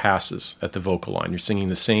passes at the vocal line. You're singing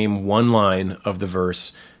the same one line of the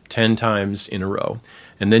verse 10 times in a row.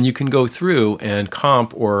 And then you can go through and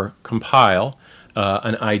comp or compile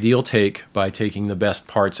an ideal take by taking the best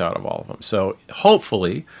parts out of all of them. So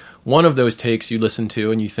hopefully one of those takes you listen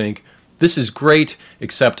to and you think, this is great,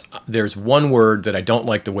 except there's one word that I don't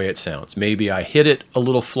like the way it sounds. Maybe I hit it a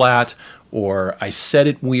little flat, or I said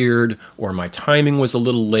it weird, or my timing was a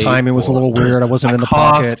little late. Timing was a little weird. I wasn't in the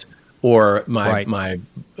pocket. or my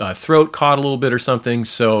throat caught a little bit or something.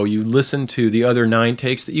 So you listen to the other 9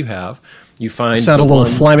 takes that you have. You find sound a little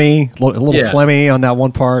phlegmy on that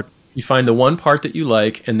one part. You find the one part that you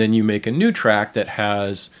like, and then you make a new track that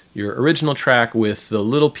has your original track with the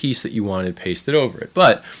little piece that you wanted pasted over it.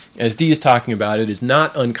 But as Dee is talking about, it is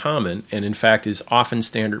not uncommon, and in fact is often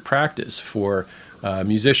standard practice for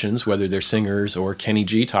musicians, whether they're singers, or Kenny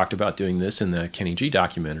G talked about doing this in the Kenny G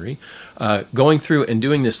documentary, going through and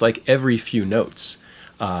doing this like every few notes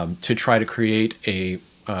to try to create a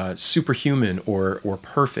superhuman or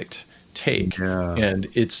perfect take. Yeah. And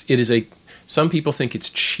it is some people think it's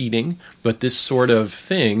cheating, but this sort of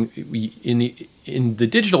thing in the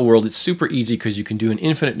digital world, it's super easy because you can do an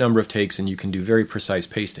infinite number of takes and you can do very precise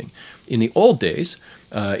pasting. In the old days,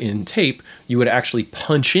 in tape, you would actually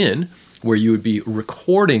punch in where you would be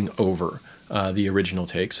recording over the original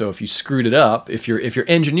take. So if you screwed it up, if your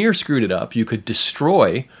engineer screwed it up, you could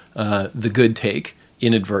destroy the good take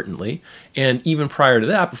inadvertently. And even prior to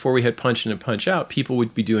that, before we had punch in and punch out, people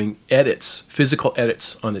would be doing edits, physical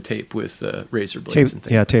edits on the tape with razor blades and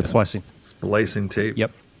things. Yeah, tape splicing. Splicing tape.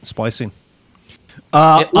 Yep, splicing.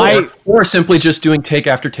 Or simply just doing take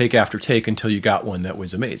after take after take until you got one that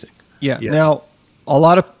was amazing. Yeah. Now, a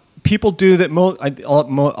lot of people do that.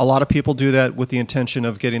 A lot of people do that with the intention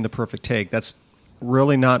of getting the perfect take. That's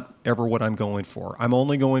really not ever what I'm going for. I'm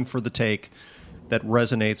only going for the take that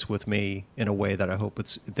resonates with me in a way that I hope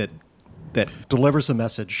that delivers a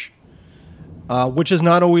message, which is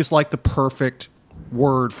not always like the perfect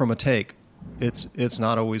word from a take. It's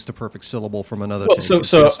not always the perfect syllable from another take.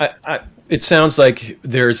 It sounds like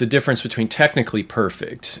there's a difference between technically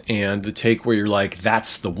perfect and the take where you're like,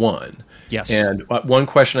 that's the one. Yes. And one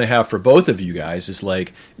question I have for both of you guys is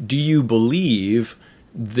like, do you believe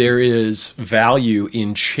there is value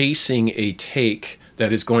in chasing a take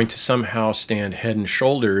that is going to somehow stand head and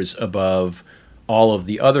shoulders above all of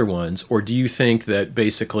the other ones? Or do you think that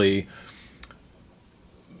basically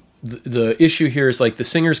the issue here is like the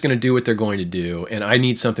singer's going to do what they're going to do, and I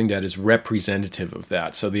need something that is representative of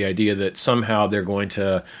that? So the idea that somehow they're going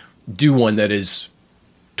to do one that is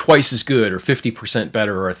twice as good or 50%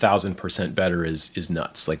 better or 1,000% better is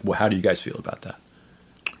nuts. Like, how do you guys feel about that?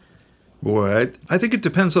 Boy, I think it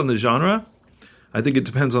depends on the genre. I think it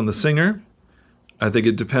depends on the singer. I think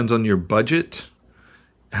it depends on your budget,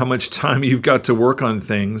 how much time you've got to work on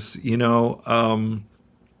things.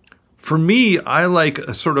 For me, I like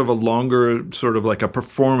a sort of a longer, sort of like a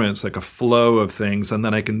performance, like a flow of things, and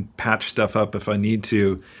then I can patch stuff up if I need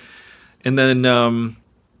to. And then,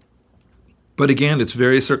 but again, it's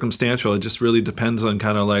very circumstantial. It just really depends on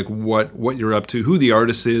kind of like what you're up to, who the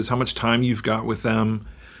artist is, how much time you've got with them.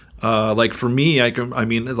 Like for me,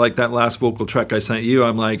 like that last vocal track I sent you,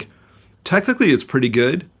 I'm like, technically it's pretty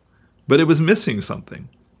good, but it was missing something.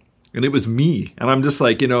 And it was me. And I'm just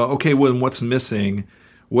like, okay, well, what's missing?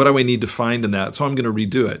 What do I need to find in that? So I'm going to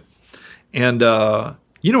redo it. And, and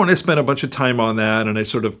I spent a bunch of time on that, and I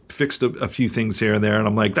sort of fixed a few things here and there. And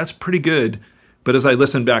I'm like, that's pretty good. But as I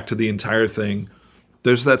listen back to the entire thing,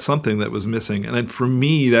 there's that something that was missing. And then for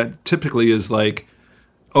me, that typically is like,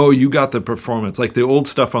 oh, you got the performance. Like the old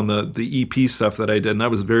stuff on the EP stuff that I did, and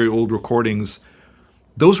that was very old recordings.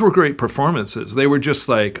 Those were great performances. They were just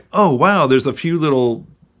like, oh, wow, there's a few little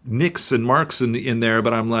nicks and marks in there,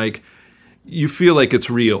 but I'm like, you feel like it's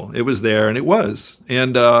real. It was there, and it was.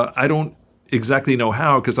 And I don't exactly know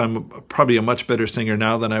how, because I'm probably a much better singer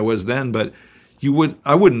now than I was then, but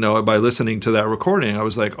I wouldn't know it by listening to that recording. I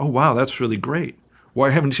was like, oh, wow, that's really great. Why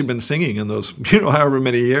haven't you been singing in those, however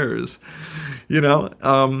many years? So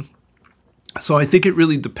I think it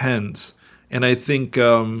really depends. And I think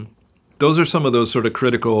those are some of those sort of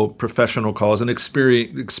critical professional calls, and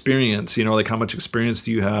experience, like how much experience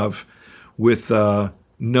do you have with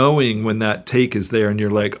knowing when that take is there and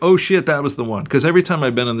you're like, oh shit, that was the one. Because every time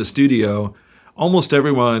I've been in the studio, almost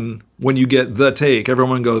everyone, when you get the take,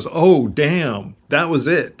 everyone goes, oh damn, that was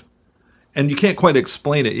it. And you can't quite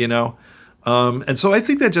explain it, and so I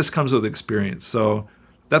think that just comes with experience. So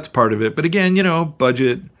that's part of it. But again,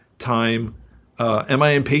 budget, time. Am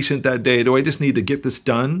I impatient that day? Do I just need to get this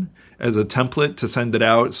done as a template to send it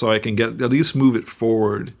out so I can at least move it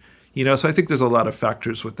forward? So I think there's a lot of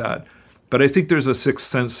factors with that. But I think there's a sixth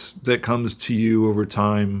sense that comes to you over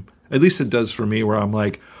time. At least it does for me, where I'm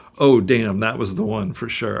like, oh, damn, that was the one for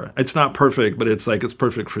sure. It's not perfect, but it's like, it's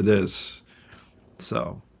perfect for this.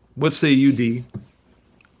 So what say you, Dee?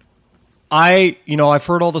 I've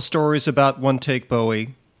heard all the stories about One Take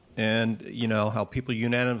Bowie, and how people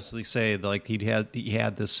unanimously say like he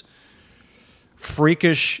had this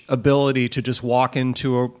freakish ability to just walk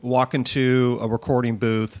into a recording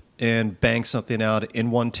booth and bang something out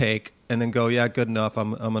in one take and then go, yeah, good enough.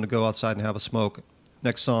 I'm going to go outside and have a smoke.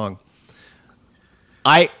 Next song.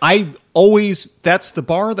 I always, that's the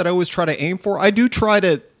bar that I always try to aim for. I do try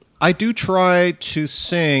to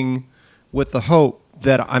sing with the hope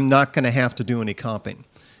that I'm not going to have to do any comping.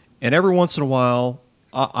 And every once in a while,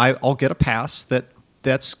 I'll get a pass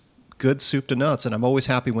that's good soup to nuts, and I'm always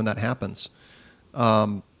happy when that happens.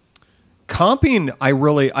 Comping,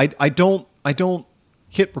 I don't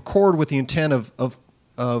hit record with the intent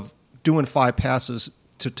of doing 5 passes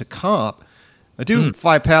to comp. I do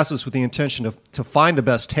 5 passes with the intention to find the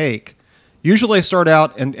best take. Usually I start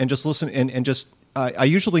out and just listen and just I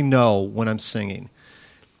usually know when I'm singing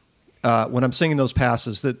those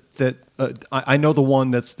passes that I know the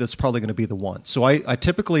one that's probably going to be the one. So I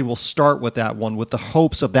typically will start with that one with the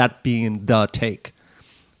hopes of that being the take.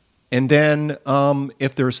 And then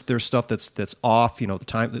if there's stuff that's off, the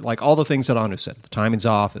time, like all the things that Anu said, the timing's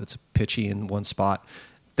off, it's pitchy in one spot,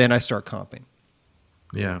 then I start comping.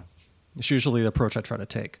 Yeah. It's usually the approach I try to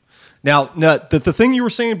take. Now the thing you were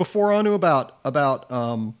saying before, Anu, about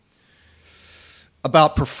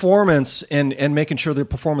performance and making sure the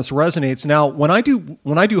performance resonates. Now, when I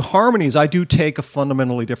do harmonies, I do take a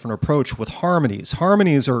fundamentally different approach with harmonies.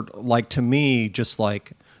 Harmonies are like, to me, just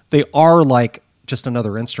like they are like just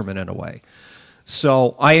another instrument in a way.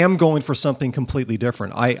 So I am going for something completely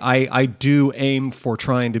different. I do aim for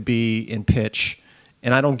trying to be in pitch,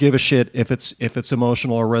 and I don't give a shit if it's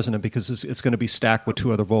emotional or resonant, because it's going to be stacked with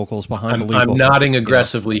 2 other vocals behind the lead vocal. I'm nodding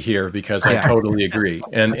aggressively here because I totally agree.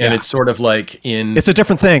 And it's sort of like it's a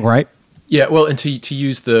different thing, right? Yeah, well, and to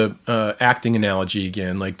use the acting analogy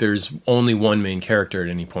again, like there's only one main character at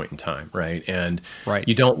any point in time, right? And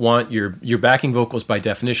you don't want your backing vocals by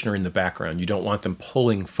definition are in the background. You don't want them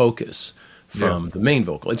pulling focus from the main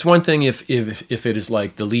vocal. It's one thing if it is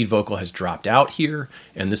like the lead vocal has dropped out here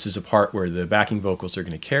and this is a part where the backing vocals are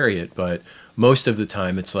going to carry it, but most of the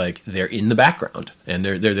time it's like they're in the background and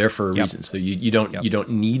they're there for a reason. So you don't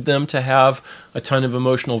need them to have a ton of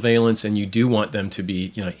emotional valence, and you do want them to be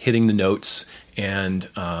hitting the notes and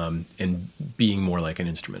being more like an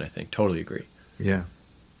instrument. I think totally agree. Yeah.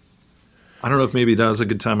 I don't know if maybe that was a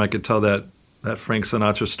good time I could tell that Frank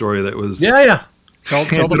Sinatra story that was Tell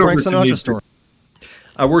the Frank Sinatra story.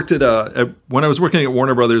 I worked when I was working at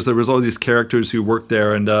Warner Brothers, there was all these characters who worked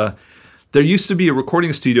there, and there used to be a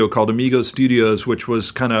recording studio called Amigo Studios, which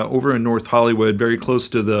was kind of over in North Hollywood, very close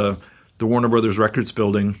to the Warner Brothers Records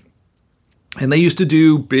building. And they used to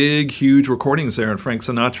do big, huge recordings there, and Frank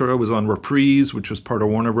Sinatra was on Reprise, which was part of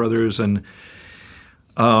Warner Brothers, and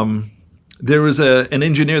there was an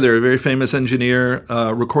engineer there, a very famous engineer,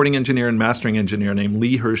 recording engineer and mastering engineer named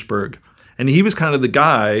Lee Hirschberg. And he was kind of the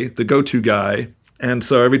go-to guy. And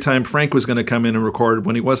so every time Frank was going to come in and record,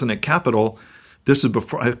 when he wasn't at Capitol, this was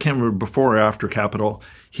before, I can't remember before or after Capitol,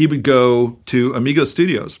 he would go to Amigo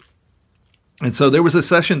Studios. And so there was a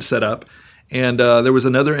session set up, and there was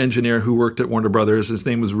another engineer who worked at Warner Brothers. His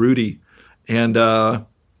name was Rudy. And there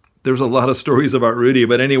was a lot of stories about Rudy.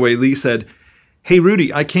 But anyway, Lee said, "Hey,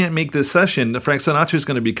 Rudy, I can't make this session. Frank Sinatra's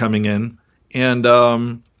going to be coming in.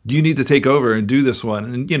 And you need to take over and do this one."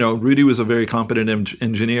 And, Rudy was a very competent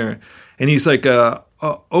engineer. And he's like,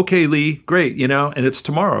 "Okay, Lee, great, and it's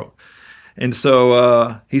tomorrow." And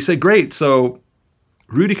so he said, "Great." So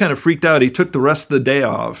Rudy kind of freaked out. He took the rest of the day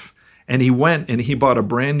off, and he went and he bought a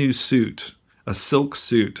brand new suit, a silk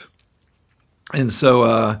suit. And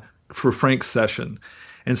so for Frank's session.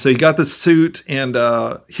 And so he got the suit, and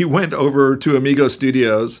he went over to Amigo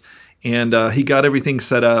Studios, and he got everything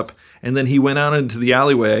set up. And then he went out into the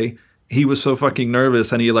alleyway. He was so fucking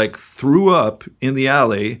nervous, and he threw up in the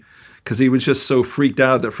alley because he was just so freaked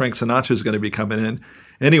out that Frank Sinatra is going to be coming in.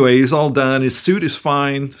 Anyway, he's all done. His suit is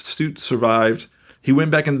fine. Suit survived. He went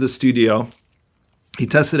back into the studio. He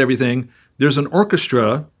tested everything. There's an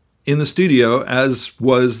orchestra in the studio, as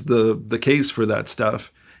was the case for that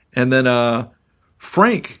stuff. And then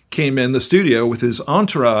Frank came in the studio with his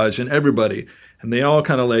entourage and everybody, and they all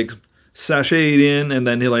kind of sashayed in, and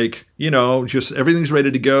then just everything's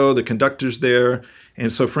ready to go. The conductor's there.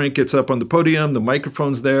 And so Frank gets up on the podium, the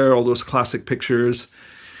microphone's there, all those classic pictures.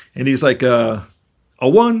 And he's like, a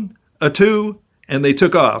 1, a 2, and they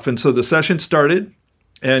took off. And so the session started,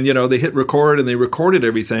 and, they hit record and they recorded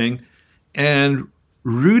everything. And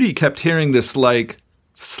Rudy kept hearing this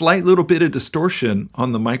slight little bit of distortion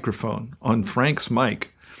on the microphone, on Frank's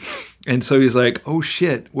mic. And so he's like, "Oh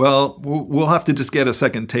shit, well, we'll have to just get a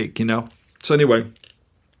second take, So anyway,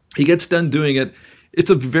 he gets done doing it, It's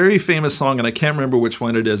a very famous song, and I can't remember which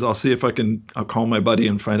one it is. I'll see if I'll call my buddy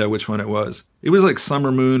and find out which one it was. It was like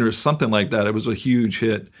Summer Moon or something like that. It was a huge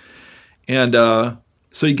hit. And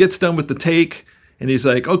so he gets done with the take, and he's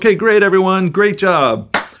like, okay, great, everyone. Great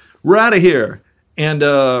job. We're out of here. And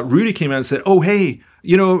Rudy came out and said, oh, hey,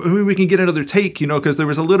 maybe we can get another take, because there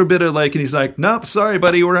was a little bit of like, and he's like, nope, sorry,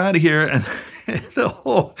 buddy, we're out of here. And the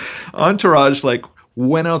whole entourage like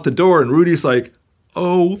went out the door, and Rudy's like,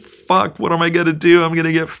 oh, fuck, what am I going to do? I'm going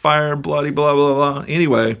to get fired, blah, blah, blah, blah.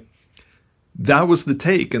 Anyway, that was the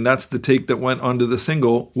take, and that's the take that went onto the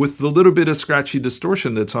single with the little bit of scratchy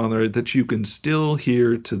distortion that's on there that you can still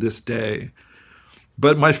hear to this day.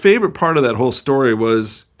 But my favorite part of that whole story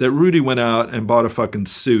was that Rudy went out and bought a fucking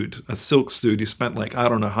suit, a silk suit. He spent like, I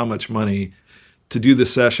don't know how much money to do the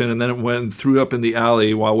session, and then it went and threw up in the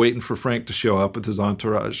alley while waiting for Frank to show up with his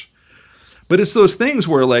entourage. But it's those things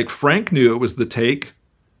where like Frank knew it was the take,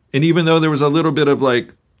 and even though there was a little bit of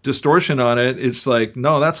like distortion on it, it's like,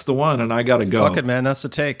 no, that's the one, and I got to go. Fuck it, man, that's the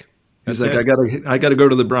take. He's like, I got to go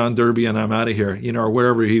to the Brown Derby, and I'm out of here, or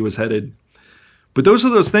wherever he was headed. But those are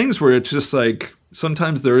those things where it's just like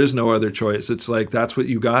sometimes there is no other choice. It's like that's what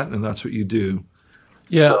you got, and that's what you do.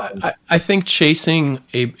 Yeah, I think chasing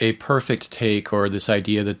a perfect take or this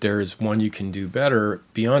idea that there is one you can do better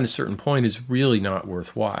beyond a certain point is really not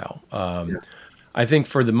worthwhile. I think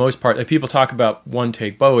for the most part, like people talk about one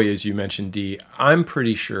take Bowie, as you mentioned, Dee. I'm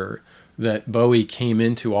pretty sure that Bowie came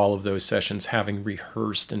into all of those sessions having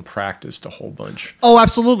rehearsed and practiced a whole bunch. Oh,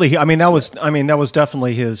 absolutely. I mean, that was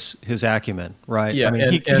definitely his acumen, right? Yeah, I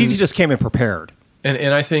mean, he just came in prepared.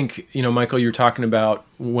 And I think, Michael, you're talking about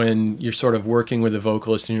when you're sort of working with a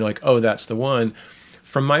vocalist and you're like, oh, that's the one.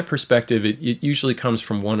 From my perspective, it usually comes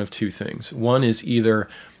from one of two things. One is either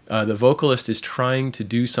the vocalist is trying to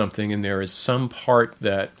do something and there is some part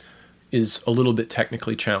that is a little bit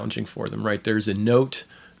technically challenging for them, right? There's a note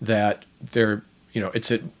that they're,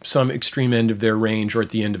 it's at some extreme end of their range or at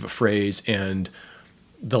the end of a phrase, and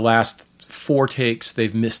the last 4 takes,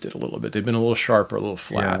 they've missed it a little bit. They've been a little sharp or a little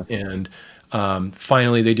flat. Yeah. And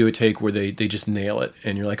finally they do a take where they just nail it,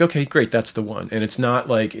 and you're like, okay, great, that's the one. And it's not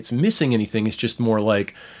like it's missing anything. It's just more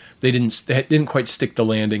like they didn't quite stick the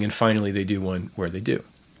landing, and finally they do one where they do.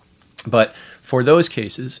 But for those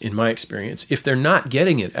cases, in my experience, if they're not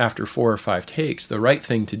getting it after 4 or 5 takes, the right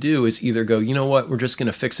thing to do is either go, you know what, we're just going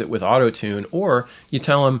to fix it with auto-tune, or you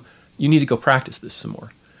tell them you need to go practice this some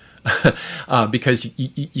more because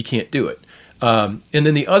you can't do it. And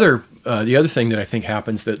then the other thing that I think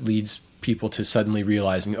happens that leads people to suddenly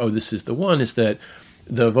realizing, oh, this is the one, is that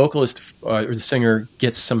the vocalist or the singer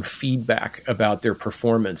gets some feedback about their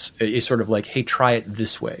performance. It's sort of like, hey, try it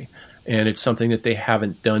this way. And it's something that they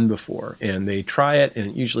haven't done before. And they try it, and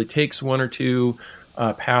it usually takes 1 or 2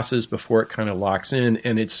 passes before it kind of locks in.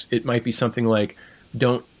 And it might be something like,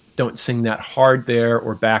 don't sing that hard there,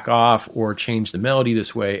 or back off, or change the melody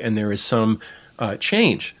this way. And there is some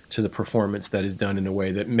change to the performance that is done in a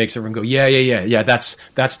way that makes everyone go, yeah,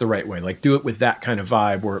 that's the right way. Like, do it with that kind of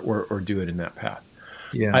vibe, or do it in that path.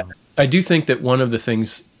 Yeah, I do think that one of the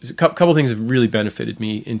things, a couple of things have really benefited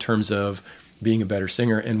me in terms of being a better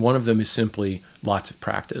singer, and one of them is simply lots of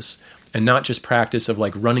practice. And not just practice of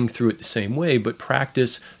like running through it the same way, but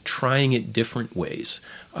practice trying it different ways,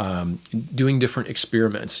 doing different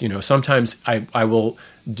experiments. Sometimes I will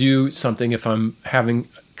do something if I'm having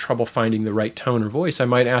trouble finding the right tone or voice. I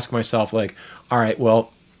might ask myself like, all right,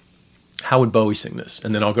 well, how would Bowie sing this?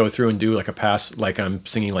 And then I'll go through and do like a pass like I'm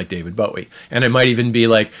singing like David Bowie. And it might even be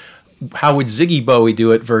like, how would Ziggy Bowie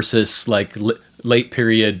do it versus like late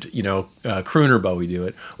period, crooner Bowie do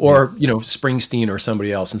it, or, Springsteen or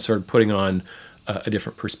somebody else, and sort of putting on a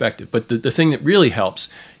different perspective. But the thing that really helps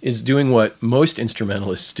is doing what most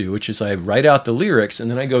instrumentalists do, which is I write out the lyrics,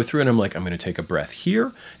 and then I go through and I'm like, I'm going to take a breath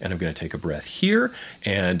here, and I'm going to take a breath here,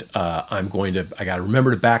 and I got to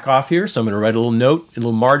remember to back off here, so I'm going to write a little note, a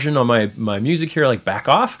little margin on my music here, like back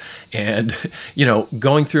off, and,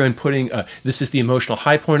 going through and putting, this is the emotional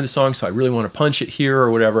high point of the song, so I really want to punch it here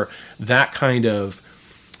or whatever, that kind of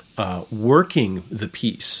working the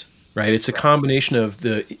piece. Right, it's a combination of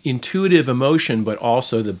the intuitive emotion, but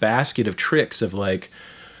also the basket of tricks of like,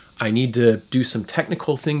 I need to do some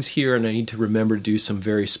technical things here, and I need to remember to do some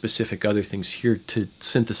very specific other things here to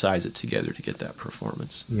synthesize it together to get that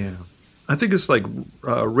performance. Yeah, I think it's like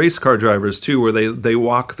race car drivers too, where they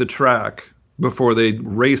walk the track before they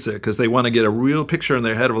race it because they want to get a real picture in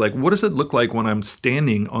their head of like, what does it look like when I'm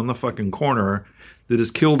standing on the fucking corner that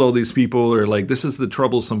has killed all these people, or like this is the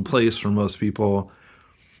troublesome place for most people.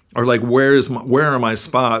 Or like, where are my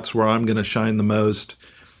spots where I'm going to shine the most,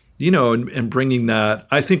 and bringing that.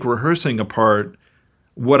 I think rehearsing a part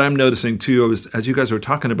what I'm noticing too is, as you guys were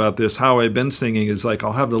talking about this, how I've been singing is like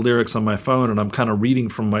I'll have the lyrics on my phone and I'm kind of reading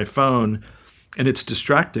from my phone, and it's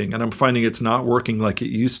distracting, and I'm finding it's not working like it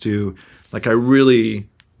used to. Like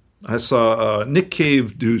I saw Nick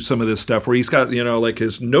Cave do some of this stuff where he's got, like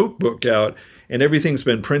his notebook out and everything's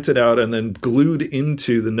been printed out and then glued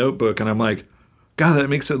into the notebook. And I'm like, God, that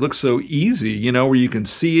makes it look so easy, where you can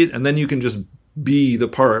see it and then you can just be the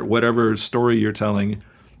part, whatever story you're telling.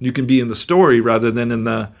 You can be in the story rather than in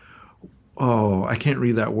the, oh, I can't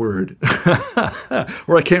read that word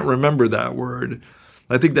or I can't remember that word.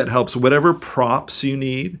 I think that helps. Whatever props you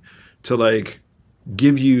need to like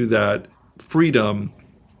give you that freedom,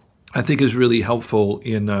 I think is really helpful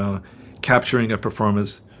in capturing a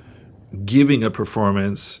performance, giving a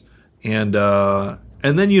performance, and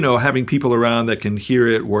then having people around that can hear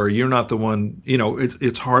it where you're not the one.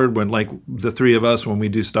 It's hard when like the three of us, when we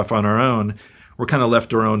do stuff on our own, we're kind of left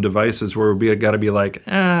to our own devices where we got to be like,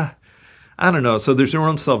 I don't know. So there's your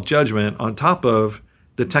own self-judgment on top of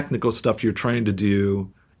the technical stuff you're trying to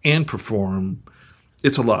do and perform.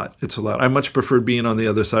 It's a lot. I much prefer being on the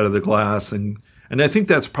other side of the glass, and I think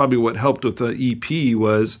that's probably what helped with the EP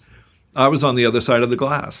was I was on the other side of the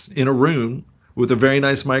glass in a room with a very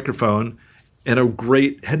nice microphone and a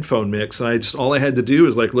great headphone mix. And all I had to do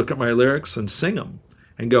is like look at my lyrics and sing them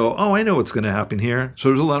and go, oh, I know what's going to happen here. So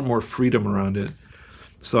there's a lot more freedom around it.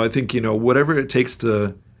 So I think, whatever it takes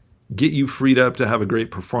to get you freed up to have a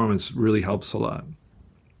great performance really helps a lot.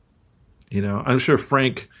 I'm sure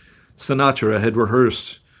Frank Sinatra had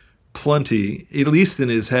rehearsed plenty, at least in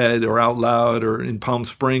his head or out loud or in Palm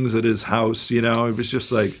Springs at his house. It was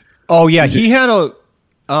just like, oh yeah, he had a.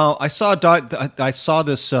 I saw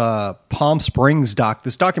this Palm Springs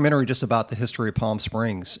this documentary just about the history of Palm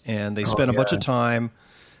Springs, and they spent a bunch of time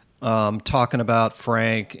talking about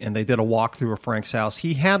Frank, and they did a walkthrough of Frank's house.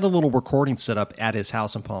 He had a little recording set up at his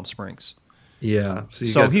house in Palm Springs. Yeah,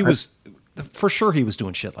 so he was for sure he was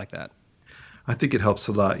doing shit like that. I think it helps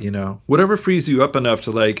a lot, whatever frees you up enough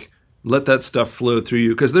to like let that stuff flow through you.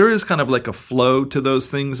 Because there is kind of like a flow to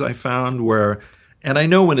those things I found where, and I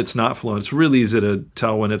know when it's not flowing, it's really easy to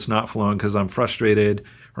tell when it's not flowing because I'm frustrated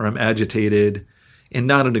or I'm agitated and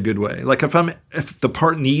not in a good way. Like if the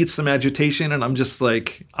part needs some agitation and I'm just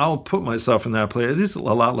like, I'll put myself in that place. It's a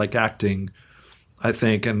lot like acting, I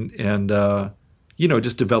think. And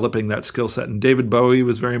just developing that skill set. And David Bowie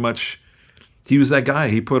was very much, he was that guy.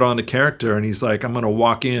 He put on a character and he's like, I'm going to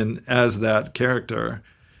walk in as that character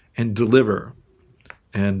and deliver.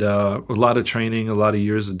 And a lot of training, a lot of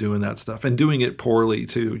years of doing that stuff and doing it poorly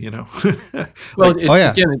too, Well,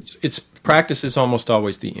 again, it's practice is almost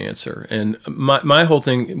always the answer. And my whole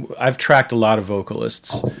thing, I've tracked a lot of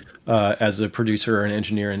vocalists as a producer or an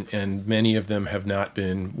engineer, and many of them have not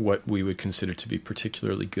been what we would consider to be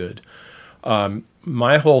particularly good.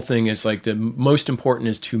 My whole thing is like the most important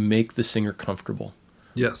is to make the singer comfortable.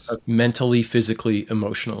 Yes. Mentally, physically,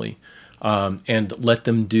 emotionally, and let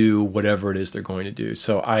them do whatever it is they're going to do.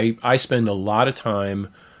 So I spend a lot of time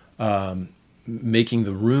making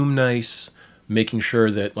the room nice, making sure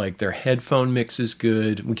that like their headphone mix is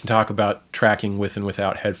good. We can talk about tracking with and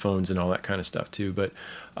without headphones and all that kind of stuff too. But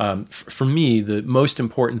for me, the most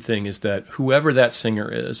important thing is that whoever that singer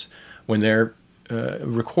is, when they're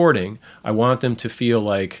recording, I want them to feel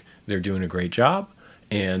like they're doing a great job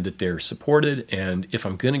and that they're supported. And if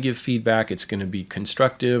I'm going to give feedback, it's going to be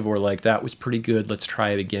constructive or like, that was pretty good, let's try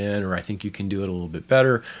it again, or I think you can do it a little bit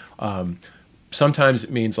better. Sometimes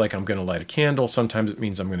it means like I'm going to light a candle. Sometimes it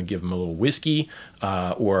means I'm going to give them a little whiskey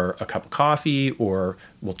or a cup of coffee, or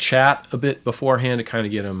we'll chat a bit beforehand to kind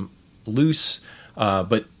of get them loose.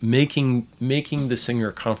 But making the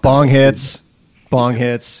singer comfortable. Bong hits.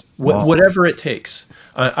 Whatever it takes.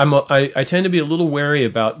 I tend to be a little wary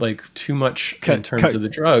about like too much in terms of the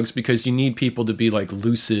drugs, because you need people to be like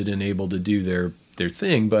lucid and able to do their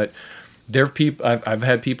thing. But there are people, I've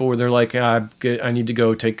had people where they're like, I need to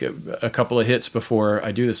go take a couple of hits before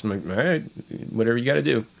I do this. I'm like, all right, whatever you got to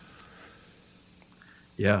do.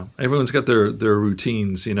 Yeah, everyone's got their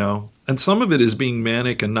routines, and some of it is being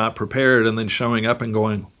manic and not prepared, and then showing up and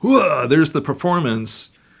going, whoa, there's the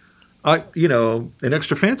performance. In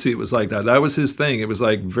Extra Fancy, it was like that. That was his thing. It was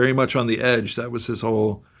like very much on the edge. That was his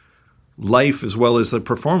whole life as well as the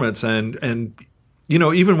performance. And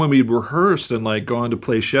even when we rehearsed and like going to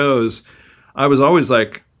play shows, I was always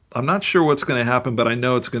like, I'm not sure what's going to happen, but I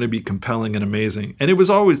know it's going to be compelling and amazing. And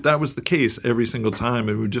that was the case every single time.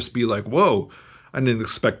 It would just be like, whoa, I didn't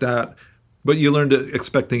expect that. But you learn to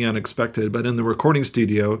expect the unexpected. But in the recording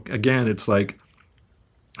studio, again, it's like,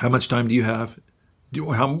 how much time do you have?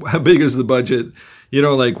 How big is the budget?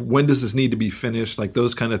 Like, when does this need to be finished? Like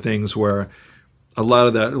those kind of things where a lot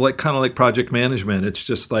of that, like kind of like project management. It's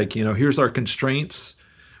just like, here's our constraints,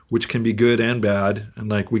 which can be good and bad. And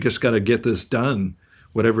like, we just got to get this done,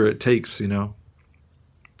 whatever it takes,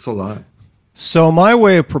 It's a lot. So my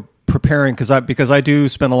way of preparing, because I do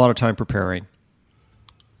spend a lot of time preparing,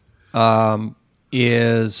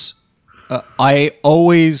 is I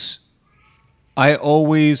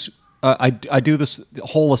do this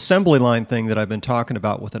whole assembly line thing that I've been talking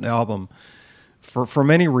about with an album for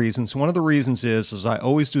many reasons. One of the reasons is I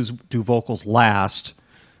always do vocals last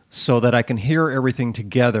so that I can hear everything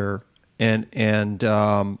together and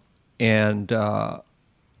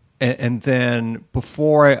then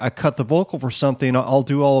before I cut the vocal for something, I'll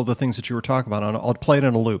do all of the things that you were talking about. I'll play it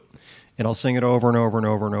in a loop, and I'll sing it over and over and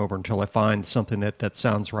over and over until I find something that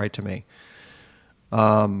sounds right to me.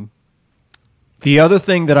 The other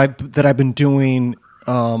thing that I've been doing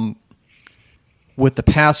with the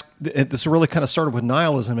past, this really kind of started with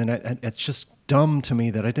Nihilism, and it's just dumb to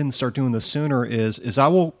me that I didn't start doing this sooner. Is I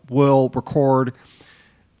will record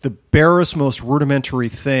the barest, most rudimentary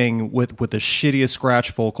thing with the shittiest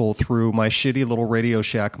scratch vocal through my shitty little Radio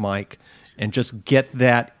Shack mic, and just get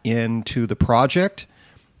that into the project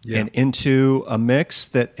and into a mix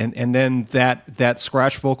and then that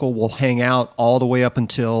scratch vocal will hang out all the way up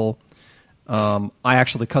until I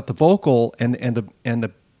actually cut the vocal, and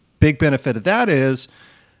the big benefit of that is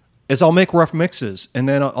I'll make rough mixes, and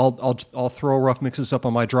then I'll throw rough mixes up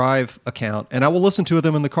on my Drive account, and I will listen to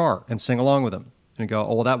them in the car and sing along with them. And go,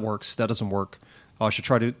 oh, well, that works. That doesn't work. Oh, I should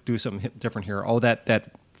try to do something different here. Oh,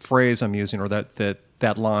 that phrase I'm using or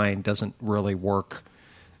that line doesn't really work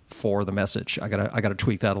for the message. I gotta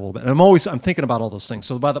tweak that a little bit. And I'm thinking about all those things.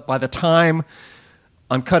 So by the time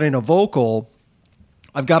I'm cutting a vocal,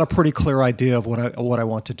 I've got a pretty clear idea of what I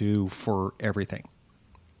want to do for everything.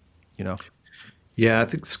 Yeah, I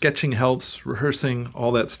think sketching helps, rehearsing,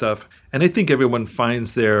 all that stuff. And I think everyone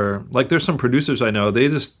finds there's some producers I know,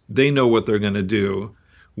 they know what they're going to do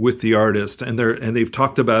with the artist, and they've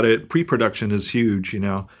talked about it. Pre-production is huge,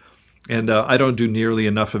 and I don't do nearly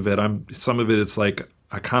enough of it. Some of it, it's like,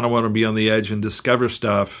 I kind of want to be on the edge and discover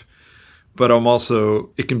stuff, but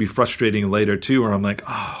it can be frustrating later too, where I'm like,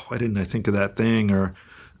 oh, why didn't I think of that thing? Or,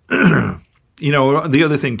 the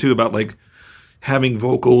other thing too about like, having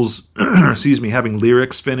vocals, having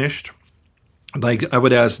lyrics finished. Like I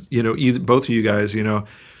would ask, both of you guys, do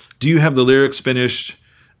you have the lyrics finished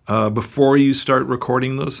before you start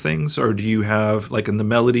recording those things? Or do you have, like in the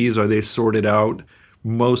melodies, are they sorted out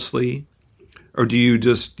mostly? Or do you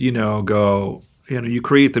just, go, you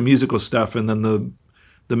create the musical stuff and then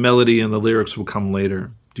the melody and the lyrics will come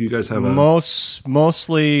later? Do you guys have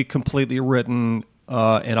mostly completely written,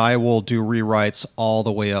 and I will do rewrites all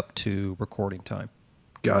the way up to recording time.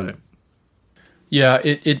 Got it. Yeah,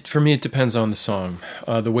 it for me, it depends on the song.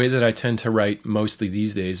 The way that I tend to write mostly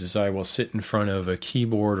these days is I will sit in front of a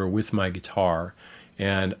keyboard or with my guitar,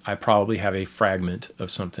 and I probably have a fragment of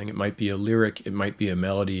something. It might be a lyric, it might be a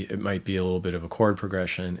melody, it might be a little bit of a chord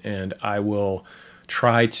progression, and I will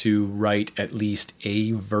try to write at least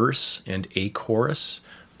a verse and a chorus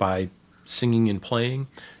by singing and playing.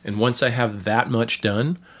 And once I have that much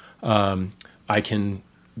done, I can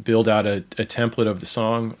build out a template of the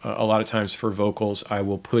song. A lot of times for vocals, I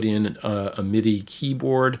will put in a MIDI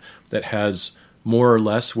keyboard that has more or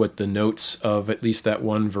less what the notes of at least that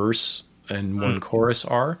one verse and one chorus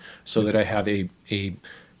are, so that I have a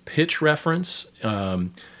pitch reference.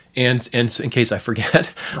 And in case I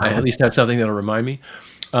forget, I at least have something that'll remind me.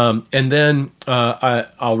 And then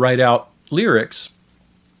I'll write out lyrics,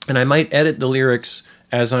 and I might edit the lyrics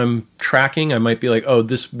as I'm tracking. I might be like, oh,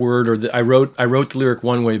 this word, or I wrote the lyric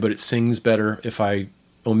one way, but it sings better if I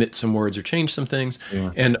omit some words or change some things.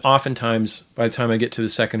 Yeah. And oftentimes, by the time I get to the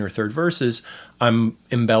second or third verses, I'm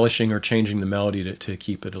embellishing or changing the melody to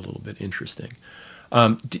keep it a little bit interesting.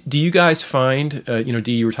 Do you guys find,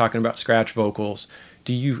 Dee, you were talking about scratch vocals.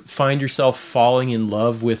 Do you find yourself falling in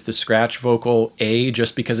love with the scratch vocal,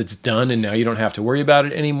 just because it's done and now you don't have to worry about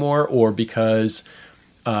it anymore, or because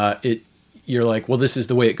you're like, well, this is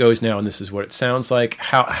the way it goes now and this is what it sounds like?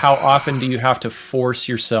 How often do you have to force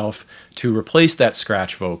yourself to replace that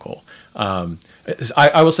scratch vocal?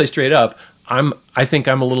 I will say straight up, I think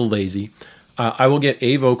I'm a little lazy. I will get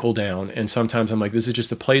a vocal down, and sometimes I'm like, this is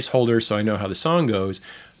just a placeholder so I know how the song goes.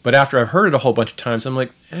 But after I've heard it a whole bunch of times, I'm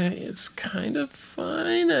like, it's kind of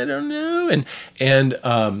fine. I don't know. And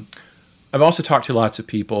I've also talked to lots of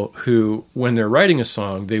people who, when they're writing a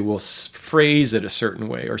song, they will phrase it a certain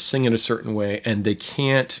way or sing it a certain way, and they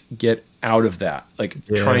can't get out of that. Like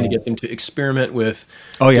trying to get them to experiment with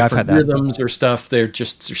I've had that. Rhythms or stuff. They're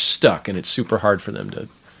stuck, and it's super hard for them to.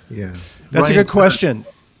 Yeah, that's a good question.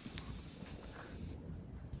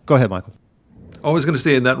 Go ahead, Michael. I was going to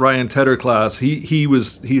say in that Ryan Tedder class,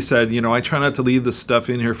 he said, I try not to leave the stuff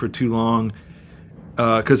in here for too long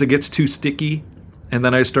because it gets too sticky, and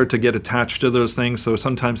then I start to get attached to those things. So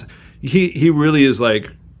sometimes he really is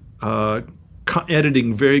like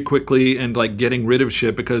editing very quickly and like getting rid of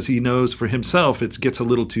shit because he knows for himself it gets a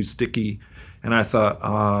little too sticky. And I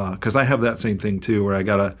thought, because I have that same thing too, where I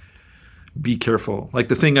gotta be careful. Like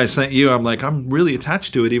the thing I sent you, I'm like, I'm really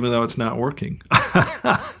attached to it, even though it's not working.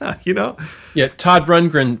 Yeah, Todd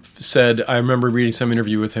Rundgren said, I remember reading some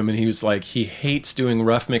interview with him, and he was like, he hates doing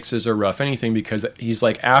rough mixes or rough anything because he's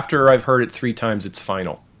like, after I've heard it 3 times, it's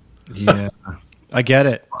final. Yeah, I get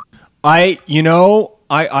it. I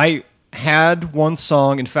had one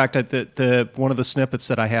song. In fact, the one of the snippets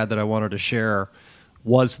that I had that I wanted to share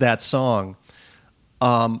was that song.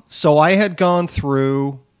 So I had gone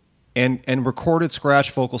through and recorded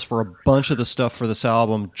scratch vocals for a bunch of the stuff for this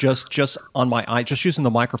album just using the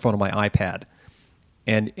microphone on my iPad,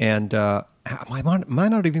 and I might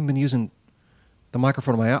not have even been using the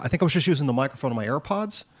microphone on I think I was just using the microphone on my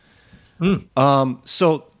AirPods.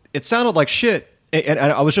 So it sounded like shit, and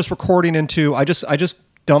I was just recording into I just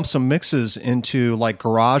dumped some mixes into like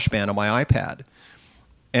GarageBand on my iPad.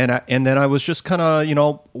 And then I was just kind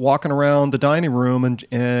of, walking around the dining room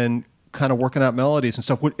and kind of working out melodies and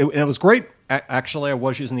stuff. And it was great. Actually, I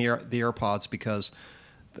was using the AirPods because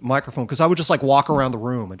the microphone, because I would just like walk around the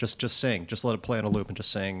room and just sing, just let it play on a loop and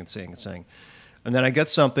just sing and sing and sing. And then I get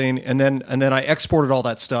something, and then I exported all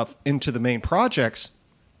that stuff into the main projects.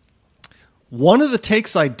 One of the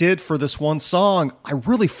takes I did for this one song, I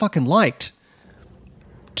really fucking liked.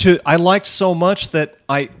 I liked so much that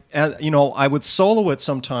I would solo it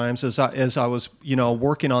sometimes as I was,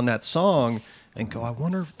 working on that song and go, I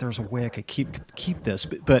wonder if there's a way I could keep this.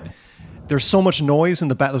 But there's so much noise in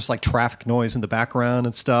the back. There's like traffic noise in the background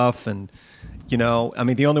and stuff. And,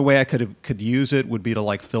 the only way I could use it would be to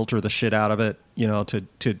like filter the shit out of it, to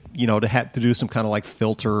have to do some kind of like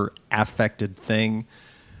filter affected thing.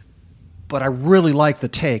 But I really like the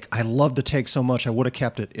take. I love the take so much. I would have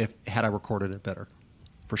kept it had I recorded it better.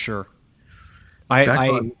 For sure.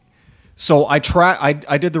 I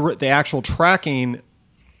did the actual tracking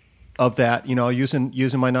of that,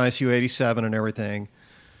 using my nice U87 and everything.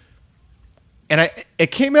 And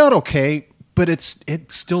it came out okay, but it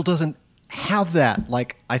still doesn't have that.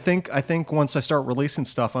 Like I think once I start releasing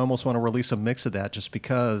stuff, I almost want to release a mix of that just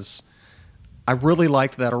because I really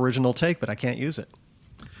liked that original take, but I can't use it.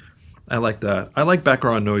 I like that. I like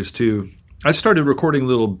background noise too. I started recording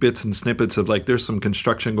little bits and snippets of like there's some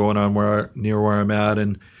construction going on near where I'm at,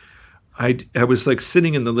 and I was like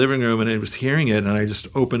sitting in the living room and I was hearing it, and I just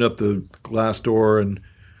opened up the glass door and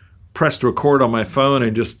pressed record on my phone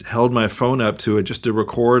and just held my phone up to it just to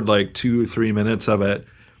record like 2 or 3 minutes of it.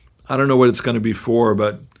 I don't know what it's going to be for,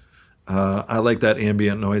 but I like that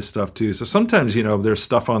ambient noise stuff too. So sometimes there's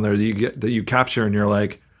stuff on there that you capture and you're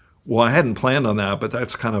like, well, I hadn't planned on that, but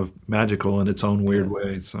that's kind of magical in its own weird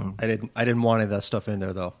way. So I didn't want any of that stuff in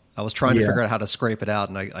there though. I was trying to figure out how to scrape it out,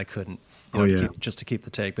 and I couldn't. To keep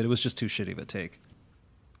the take, but it was just too shitty of a take.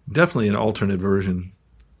 Definitely an alternate version.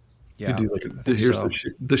 Yeah, you could do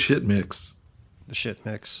the shit mix. The shit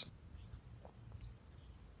mix.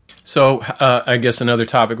 So I guess another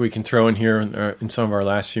topic we can throw in here in some of our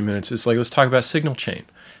last few minutes is like, let's talk about signal chain.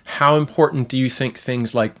 How important do you think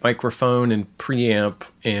things like microphone and preamp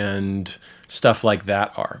and stuff like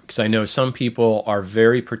that are? Because I know some people are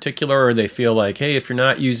very particular, or they feel like, hey, if you're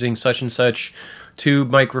not using such and such tube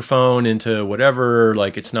microphone into whatever,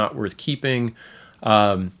 like it's not worth keeping.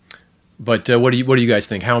 But what do you guys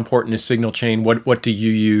think? How important is signal chain? What do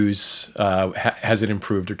you use? Has it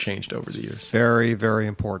improved or changed over the years? Very, very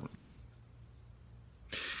important.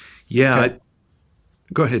 Yeah. Okay.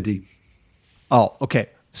 Go ahead, Dee. Oh, okay.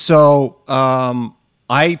 So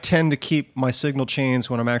I tend to keep my signal chains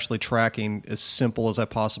when I'm actually tracking as simple as I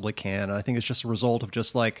possibly can. And I think it's just a result of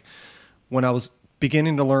just like when I was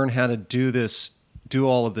beginning to learn how to do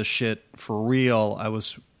all of this shit for real, I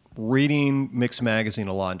was reading Mix Magazine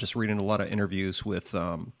a lot and just reading a lot of interviews with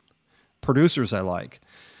producers I like.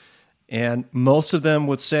 And most of them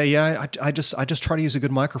would say, yeah, I just try to use a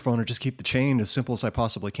good microphone and just keep the chain as simple as I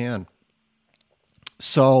possibly can.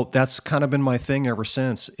 So that's kind of been my thing ever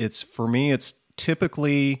since. It's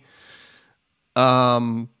typically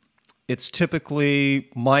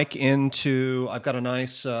mic into. I've got a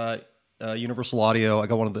nice Universal Audio. I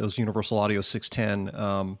got one of those Universal Audio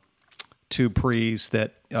 610 tube pre's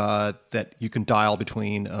that you can dial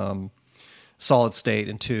between solid state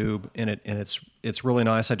and tube, and it's really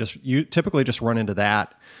nice. You typically just run into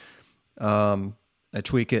that. I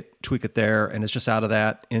tweak it there, and it's just out of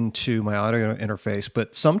that into my audio interface.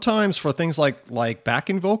 But sometimes for things like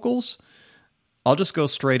backing vocals, I'll just go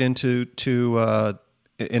straight into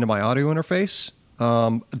my audio interface.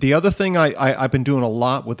 The other thing I've been doing a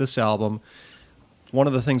lot with this album, one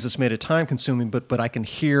of the things that's made it time consuming, but I can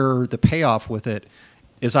hear the payoff with it,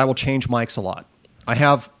 is I will change mics a lot.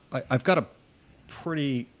 I've got a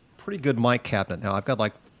pretty good mic cabinet now. I've got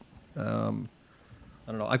like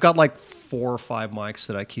I don't know. I've got like 4 or 5 mics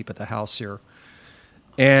that I keep at the house here,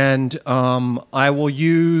 and I will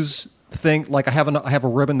use I have a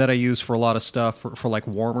ribbon that I use for a lot of stuff for like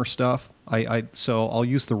warmer stuff. So I'll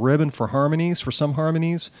use the ribbon for harmonies, for some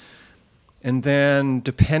harmonies, and then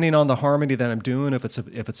depending on the harmony that I'm doing, if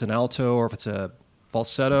it's an alto or if it's a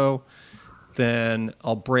falsetto, then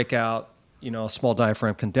I'll break out a small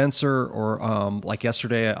diaphragm condenser, or like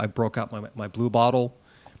yesterday I broke out my Blue Bottle.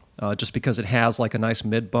 Just because it has like a nice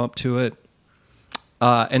mid bump to it,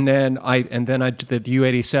 and then the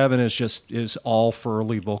U87 is all for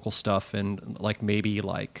lead vocal stuff and like maybe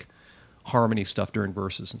like harmony stuff during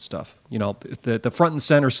verses and stuff. The front and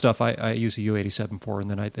center stuff I use the U87 for,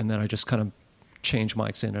 and then I just kind of change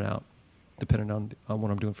mics in and out depending on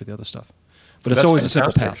what I'm doing for the other stuff. But it's always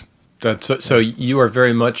fantastic. A simple path. So you are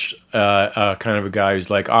very much kind of a guy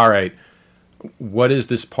who's like, all right, what is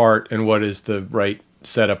this part and what is the right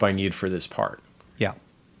setup I need for this part? Yeah.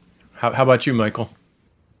 How about you, Michael?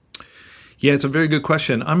 Yeah, it's a very good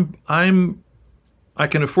question. I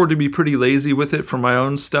can afford to be pretty lazy with it for my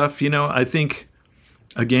own stuff. I think,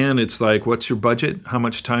 again, it's like, what's your budget? How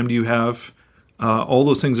much time do you have? All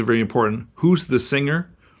those things are very important. Who's the singer?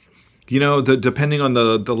 Depending on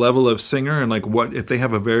the level of singer and like what, if they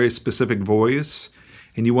have a very specific voice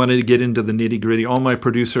and you wanted to get into the nitty gritty, all my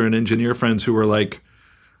producer and engineer friends who are like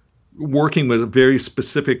working with very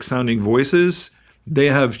specific sounding voices, they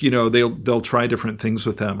have, they'll try different things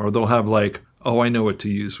with them, or they'll have like, oh, I know what to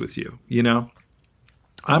use with you.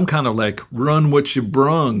 I'm kind of like, run what you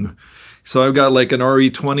brung. So I've got like an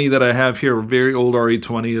RE20 that I have here, a very old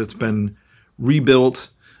RE20 that's been rebuilt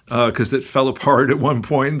because it fell apart at one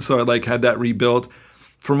point. So I like had that rebuilt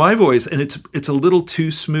for my voice, and it's a little too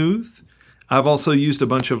smooth. I've also used a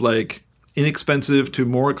bunch of like inexpensive to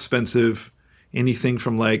more expensive, anything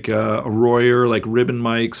from like a Royer, like ribbon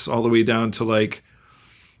mics, all the way down to like,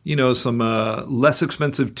 some less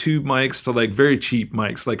expensive tube mics to like very cheap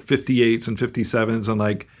mics, like 58s and 57s. And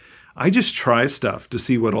like, I just try stuff to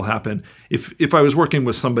see what'll happen. If I was working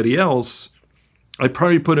with somebody else, I'd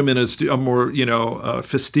probably put them in a more,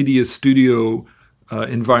 fastidious studio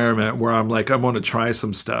environment where I'm like, I want to try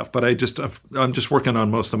some stuff, but I'm just working on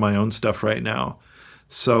most of my own stuff right now.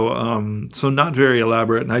 So not very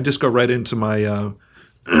elaborate, and I just go right into my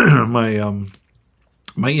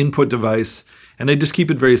my input device, and I just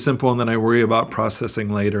keep it very simple, and then I worry about processing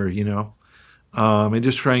later, and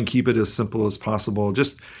just try and keep it as simple as possible,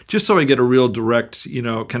 just so I get a real direct,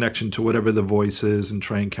 connection to whatever the voice is, and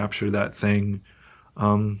try and capture that thing.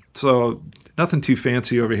 So nothing too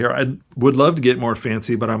fancy over here. I would love to get more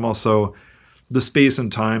fancy, but I'm also, the space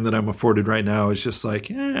and time that I'm afforded right now is just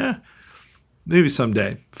like, maybe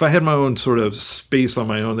someday. If I had my own sort of space on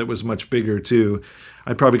my own that was much bigger too,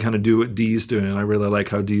 I'd probably kind of do what Dee's doing. I really like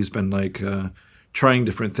how Dee's been like trying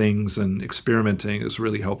different things and experimenting is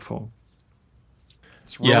really helpful.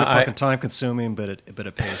 It's really fucking time consuming, but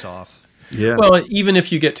it pays off. Yeah. Well, even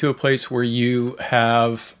if you get to a place where you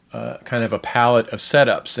have kind of a palette of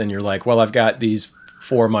setups and you're like, well, I've got these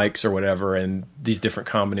 4 mics or whatever and these different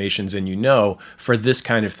combinations, and for this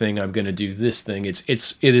kind of thing I'm going to do this thing. It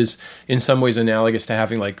is in some ways analogous to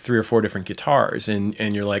having like 3 or 4 different guitars,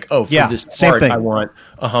 and you're like, oh, for this part I want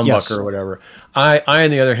a humbucker or whatever. I on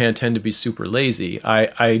the other hand tend to be super lazy.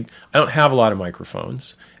 I don't have a lot of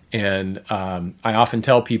microphones, and I often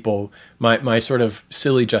tell people my sort of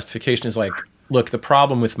silly justification is like, look, the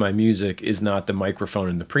problem with my music is not the microphone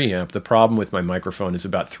and the preamp. The problem with my microphone is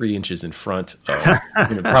about 3 inches in front of,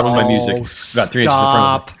 the problem with my music is about 3 inches in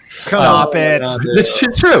front of. Stop it. That's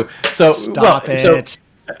true. So, Stop it. So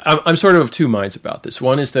I'm sort of 2 minds about this.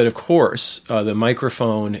 One is that, of course, the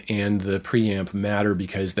microphone and the preamp matter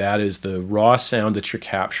because that is the raw sound that you're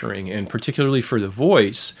capturing. And particularly for the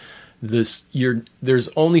voice, there's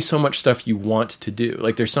only so much stuff you want to do.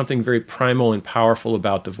 Like, there's something very primal and powerful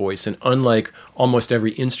about the voice, and unlike almost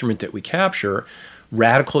every instrument that we capture,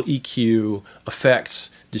 radical EQ, effects,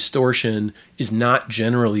 distortion is not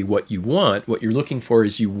generally what you want. What you're looking for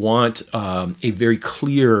is you want a very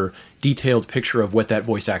clear, detailed picture of what that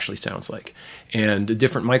voice actually sounds like, and the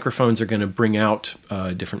different microphones are going to bring out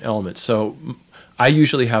different elements. So I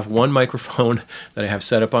usually have one microphone that I have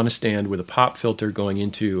set up on a stand with a pop filter going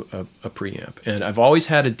into a preamp. And I've always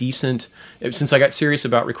had a decent, since I got serious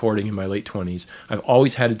about recording in my late 20s, I've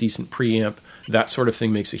always had a decent preamp. That sort of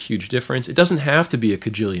thing makes a huge difference. It doesn't have to be $1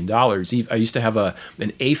 kajillion. I used to have an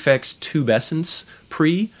Aphex Tubescence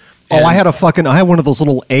pre. I had one of those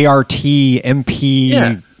little ART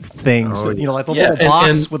MP things, like the little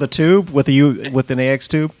box with a tube with an AX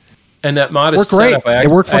tube. And that modest setup, I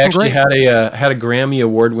actually had a Grammy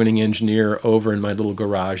award-winning engineer over in my little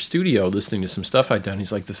garage studio listening to some stuff I'd done.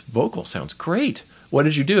 He's like, "This vocal sounds great. What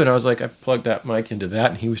did you do?" And I was like, "I plugged that mic into that,"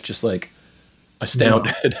 and he was just like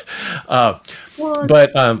astounded.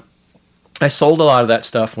 But I sold a lot of that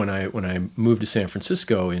stuff when I moved to San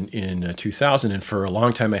Francisco in 2000, and for a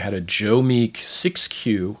long time I had a Joe Meek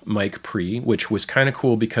 6Q mic pre, which was kind of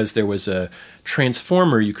cool because there was a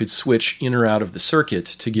transformer you could switch in or out of the circuit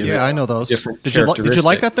to give. Yeah, I know those. Different did you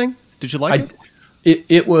like that thing? Did you like it?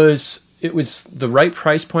 It was the right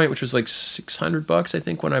price point, which was like $600, I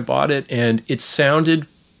think, when I bought it, and it sounded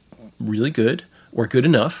really good or good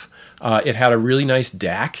enough. It had a really nice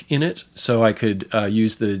DAC in it, so I could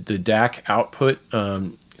use the DAC output,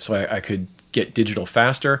 so I could get digital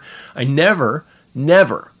faster. I never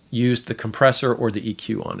used the compressor or the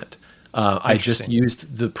EQ on it. I just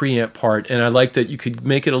used the preamp part, and I liked that you could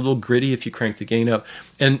make it a little gritty if you crank the gain up.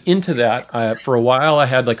 And into that, for a while, I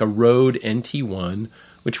had like a Rode NT1,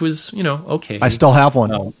 which was okay. I still have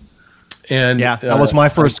one. And that was my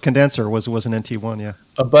first condenser. Was an NT1. Yeah.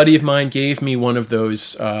 A buddy of mine gave me one of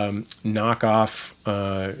those knockoff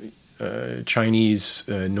Chinese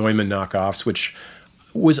Neumann knockoffs, which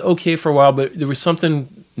was okay for a while, but there was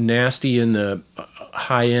something nasty in the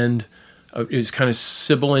high end. It was kind of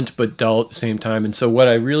sibilant but dull at the same time. And so what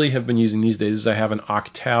I really have been using these days is I have an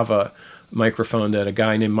Octava microphone that a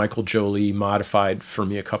guy named Michael Jolie modified for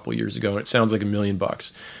me a couple years ago, and it sounds like $1 million.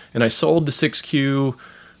 And I sold the 6Q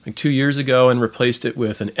like 2 years ago and replaced it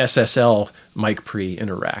with an SSL mic pre in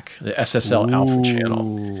a rack, the SSL Alpha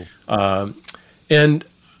channel. And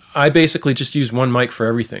I basically just use one mic for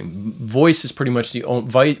everything. Voice is pretty much the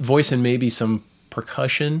only, voice and maybe some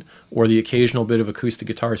percussion or the occasional bit of acoustic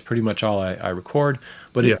guitar is pretty much all I record.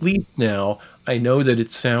 But at least now I know that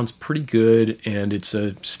it sounds pretty good and it's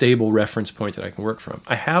a stable reference point that I can work from.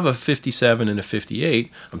 I have a 57 and a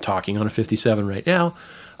 58. I'm talking on a 57 right now.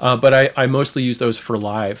 But I mostly use those for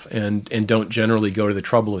live and don't generally go to the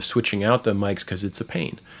trouble of switching out the mics because it's a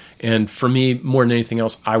pain. And for me, more than anything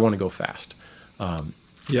else, I want to go fast.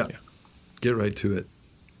 Get right to it.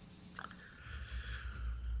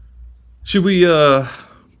 Should we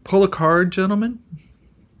pull a card, gentlemen?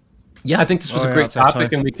 Yeah, I think this was a great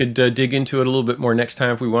topic, and we could dig into it a little bit more next time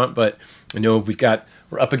if we want. But I know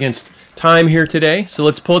we're up against time here today, so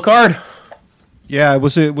let's pull a card. Yeah, it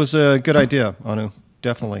was a good idea, Anu.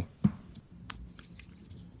 Definitely.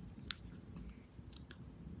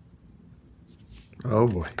 Oh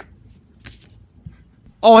boy.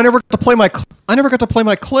 Oh, I never got to play my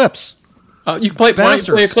clips. You can play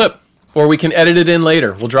a clip, or we can edit it in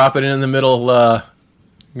later. We'll drop it in the middle. We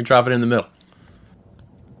can drop it in the middle.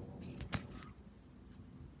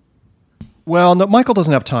 Well, no, Michael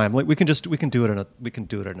doesn't have time. We can do it in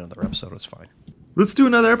another episode. It's fine. Let's do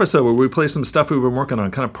another episode where we play some stuff we've been working on,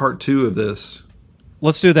 kind of part 2 of this.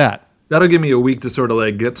 Let's do that. That'll give me a week to sort of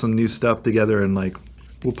like get some new stuff together and like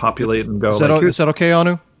we'll populate and go. Is that okay,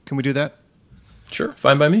 Anu? Can we do that? Sure,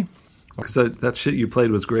 fine by me. Because that shit you played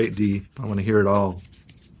was great, D. I want to hear it all.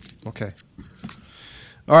 Okay.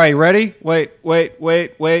 All right, ready? Wait.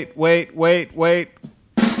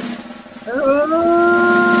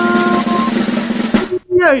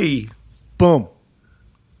 Yay! Boom.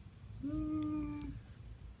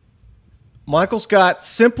 Michael's got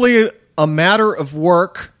Simply a Matter of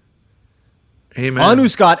Work. Amen.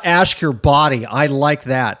 Anu's got Ask Your Body. I like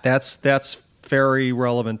that. That's very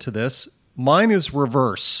relevant to this. Mine is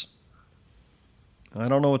Reverse. I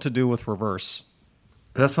don't know what to do with Reverse.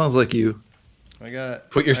 That sounds like you.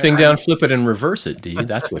 Put your thing down, flip it, and reverse it, D.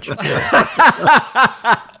 That's what you do.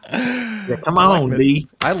 Come on, D.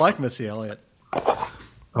 I like Missy Elliott.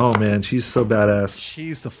 Oh, man. She's so badass.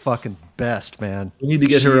 She's the fucking best, man. We need to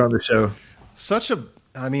get her on the show. It's such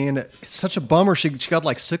a bummer. She got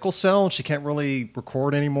like sickle cell and she can't really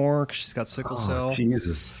record anymore because she's got sickle cell.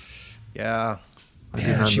 Jesus. Yeah.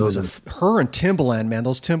 Man, her and Timbaland, man.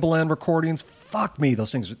 Those Timbaland recordings, fuck me.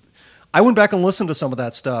 Those things. I went back and listened to some of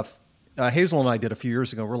that stuff. Hazel and I did a few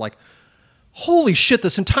years ago. We're like, holy shit,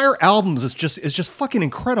 this entire album is just fucking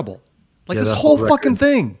incredible. Like this whole fucking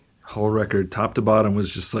thing. Whole record, top to bottom, was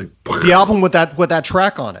just like the album with that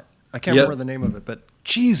track on it. I can't remember the name of it, but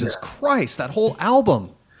Jesus Christ, that whole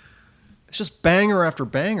album. It's just banger after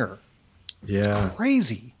banger. Yeah. It's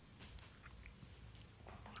crazy.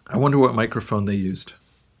 I wonder what microphone they used.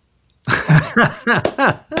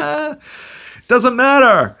 Doesn't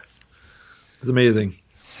matter. It's amazing.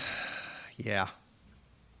 Yeah.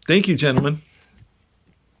 Thank you, gentlemen.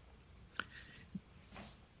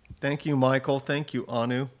 Thank you, Michael. Thank you,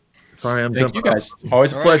 Anu. Sorry, I'm Thank jumping you guys.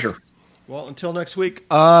 Always a pleasure. Well, until next week.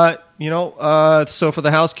 So for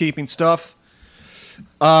the housekeeping stuff,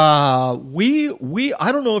 we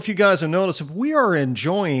I don't know if you guys have noticed, but we are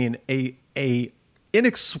enjoying a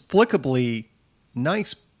inexplicably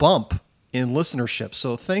nice bump in listenership.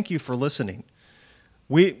 So thank you for listening.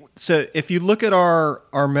 So if you look at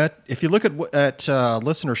if you look at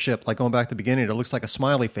listenership, like going back to the beginning, it looks like a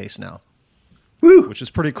smiley face now. Woo. Which is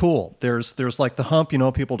pretty cool. There's like the hump,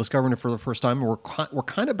 people discovering it for the first time. And we're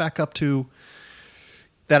kind of back up to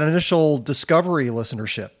that initial discovery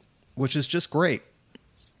listenership, which is just great.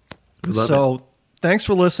 So thanks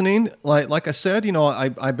for listening. Like I said,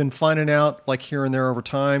 I've been finding out like here and there over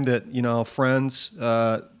time that,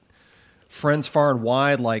 friends far and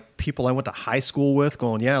wide, like people I went to high school with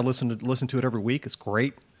going, yeah, listen to it every week. It's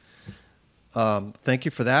great. Thank you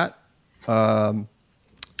for that.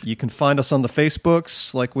 You can find us on the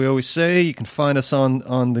Facebooks, like we always say. You can find us on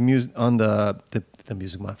the music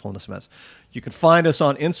mindfulness mess. You can find us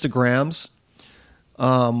on Instagrams,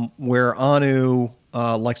 where Anu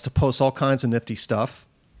likes to post all kinds of nifty stuff.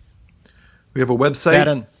 We have a website.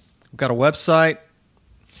 We've got a website.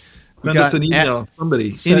 Send us an email.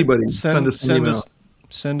 Anybody, send us an email.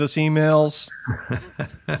 Send us emails.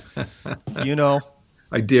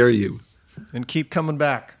 I dare you. And keep coming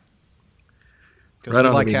back. Because Right we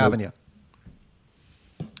on, like amigos. having you.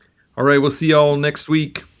 All right, we'll see y'all next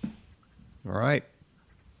week. All right.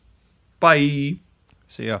 Bye.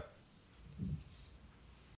 See ya.